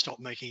stop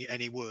making it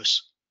any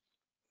worse.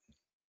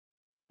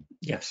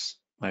 Yes,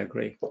 I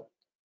agree.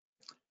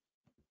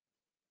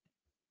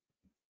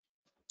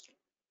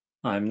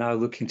 I'm now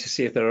looking to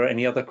see if there are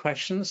any other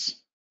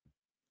questions.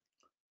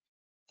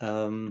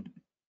 Very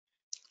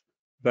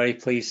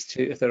pleased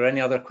to, if there are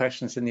any other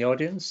questions in the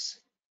audience.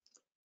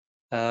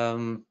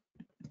 I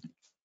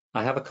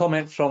have a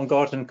comment from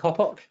Gordon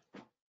Coppock.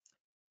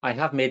 I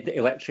have made the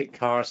electric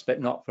cars, but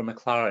not for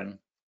McLaren.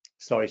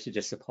 Sorry to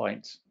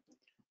disappoint.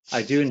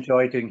 I do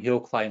enjoy doing hill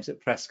climbs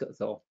at Prescott,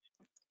 though.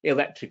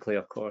 Electrically,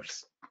 of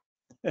course.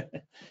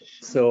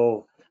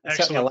 So,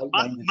 excellent.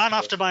 Man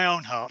after my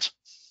own heart.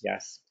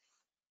 Yes.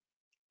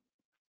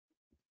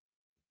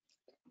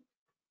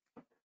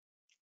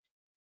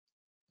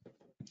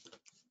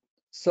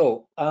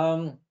 So,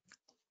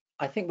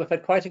 I think we've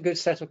had quite a good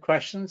set of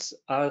questions.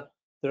 Are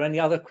there any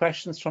other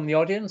questions from the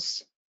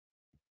audience?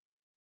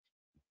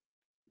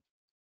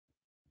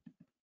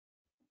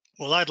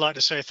 Well, I'd like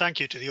to say thank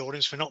you to the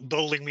audience for not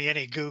bowling me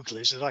any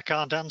googlies that I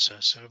can't answer.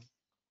 So,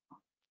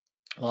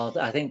 well,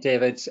 I think,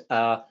 David,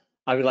 I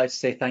would like to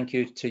say thank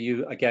you to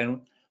you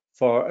again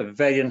for a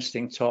very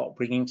interesting talk,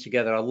 bringing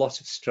together a lot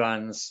of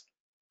strands.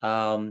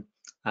 And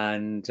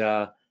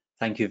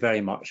thank you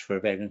very much for a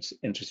very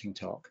interesting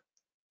talk.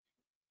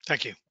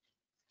 Thank you.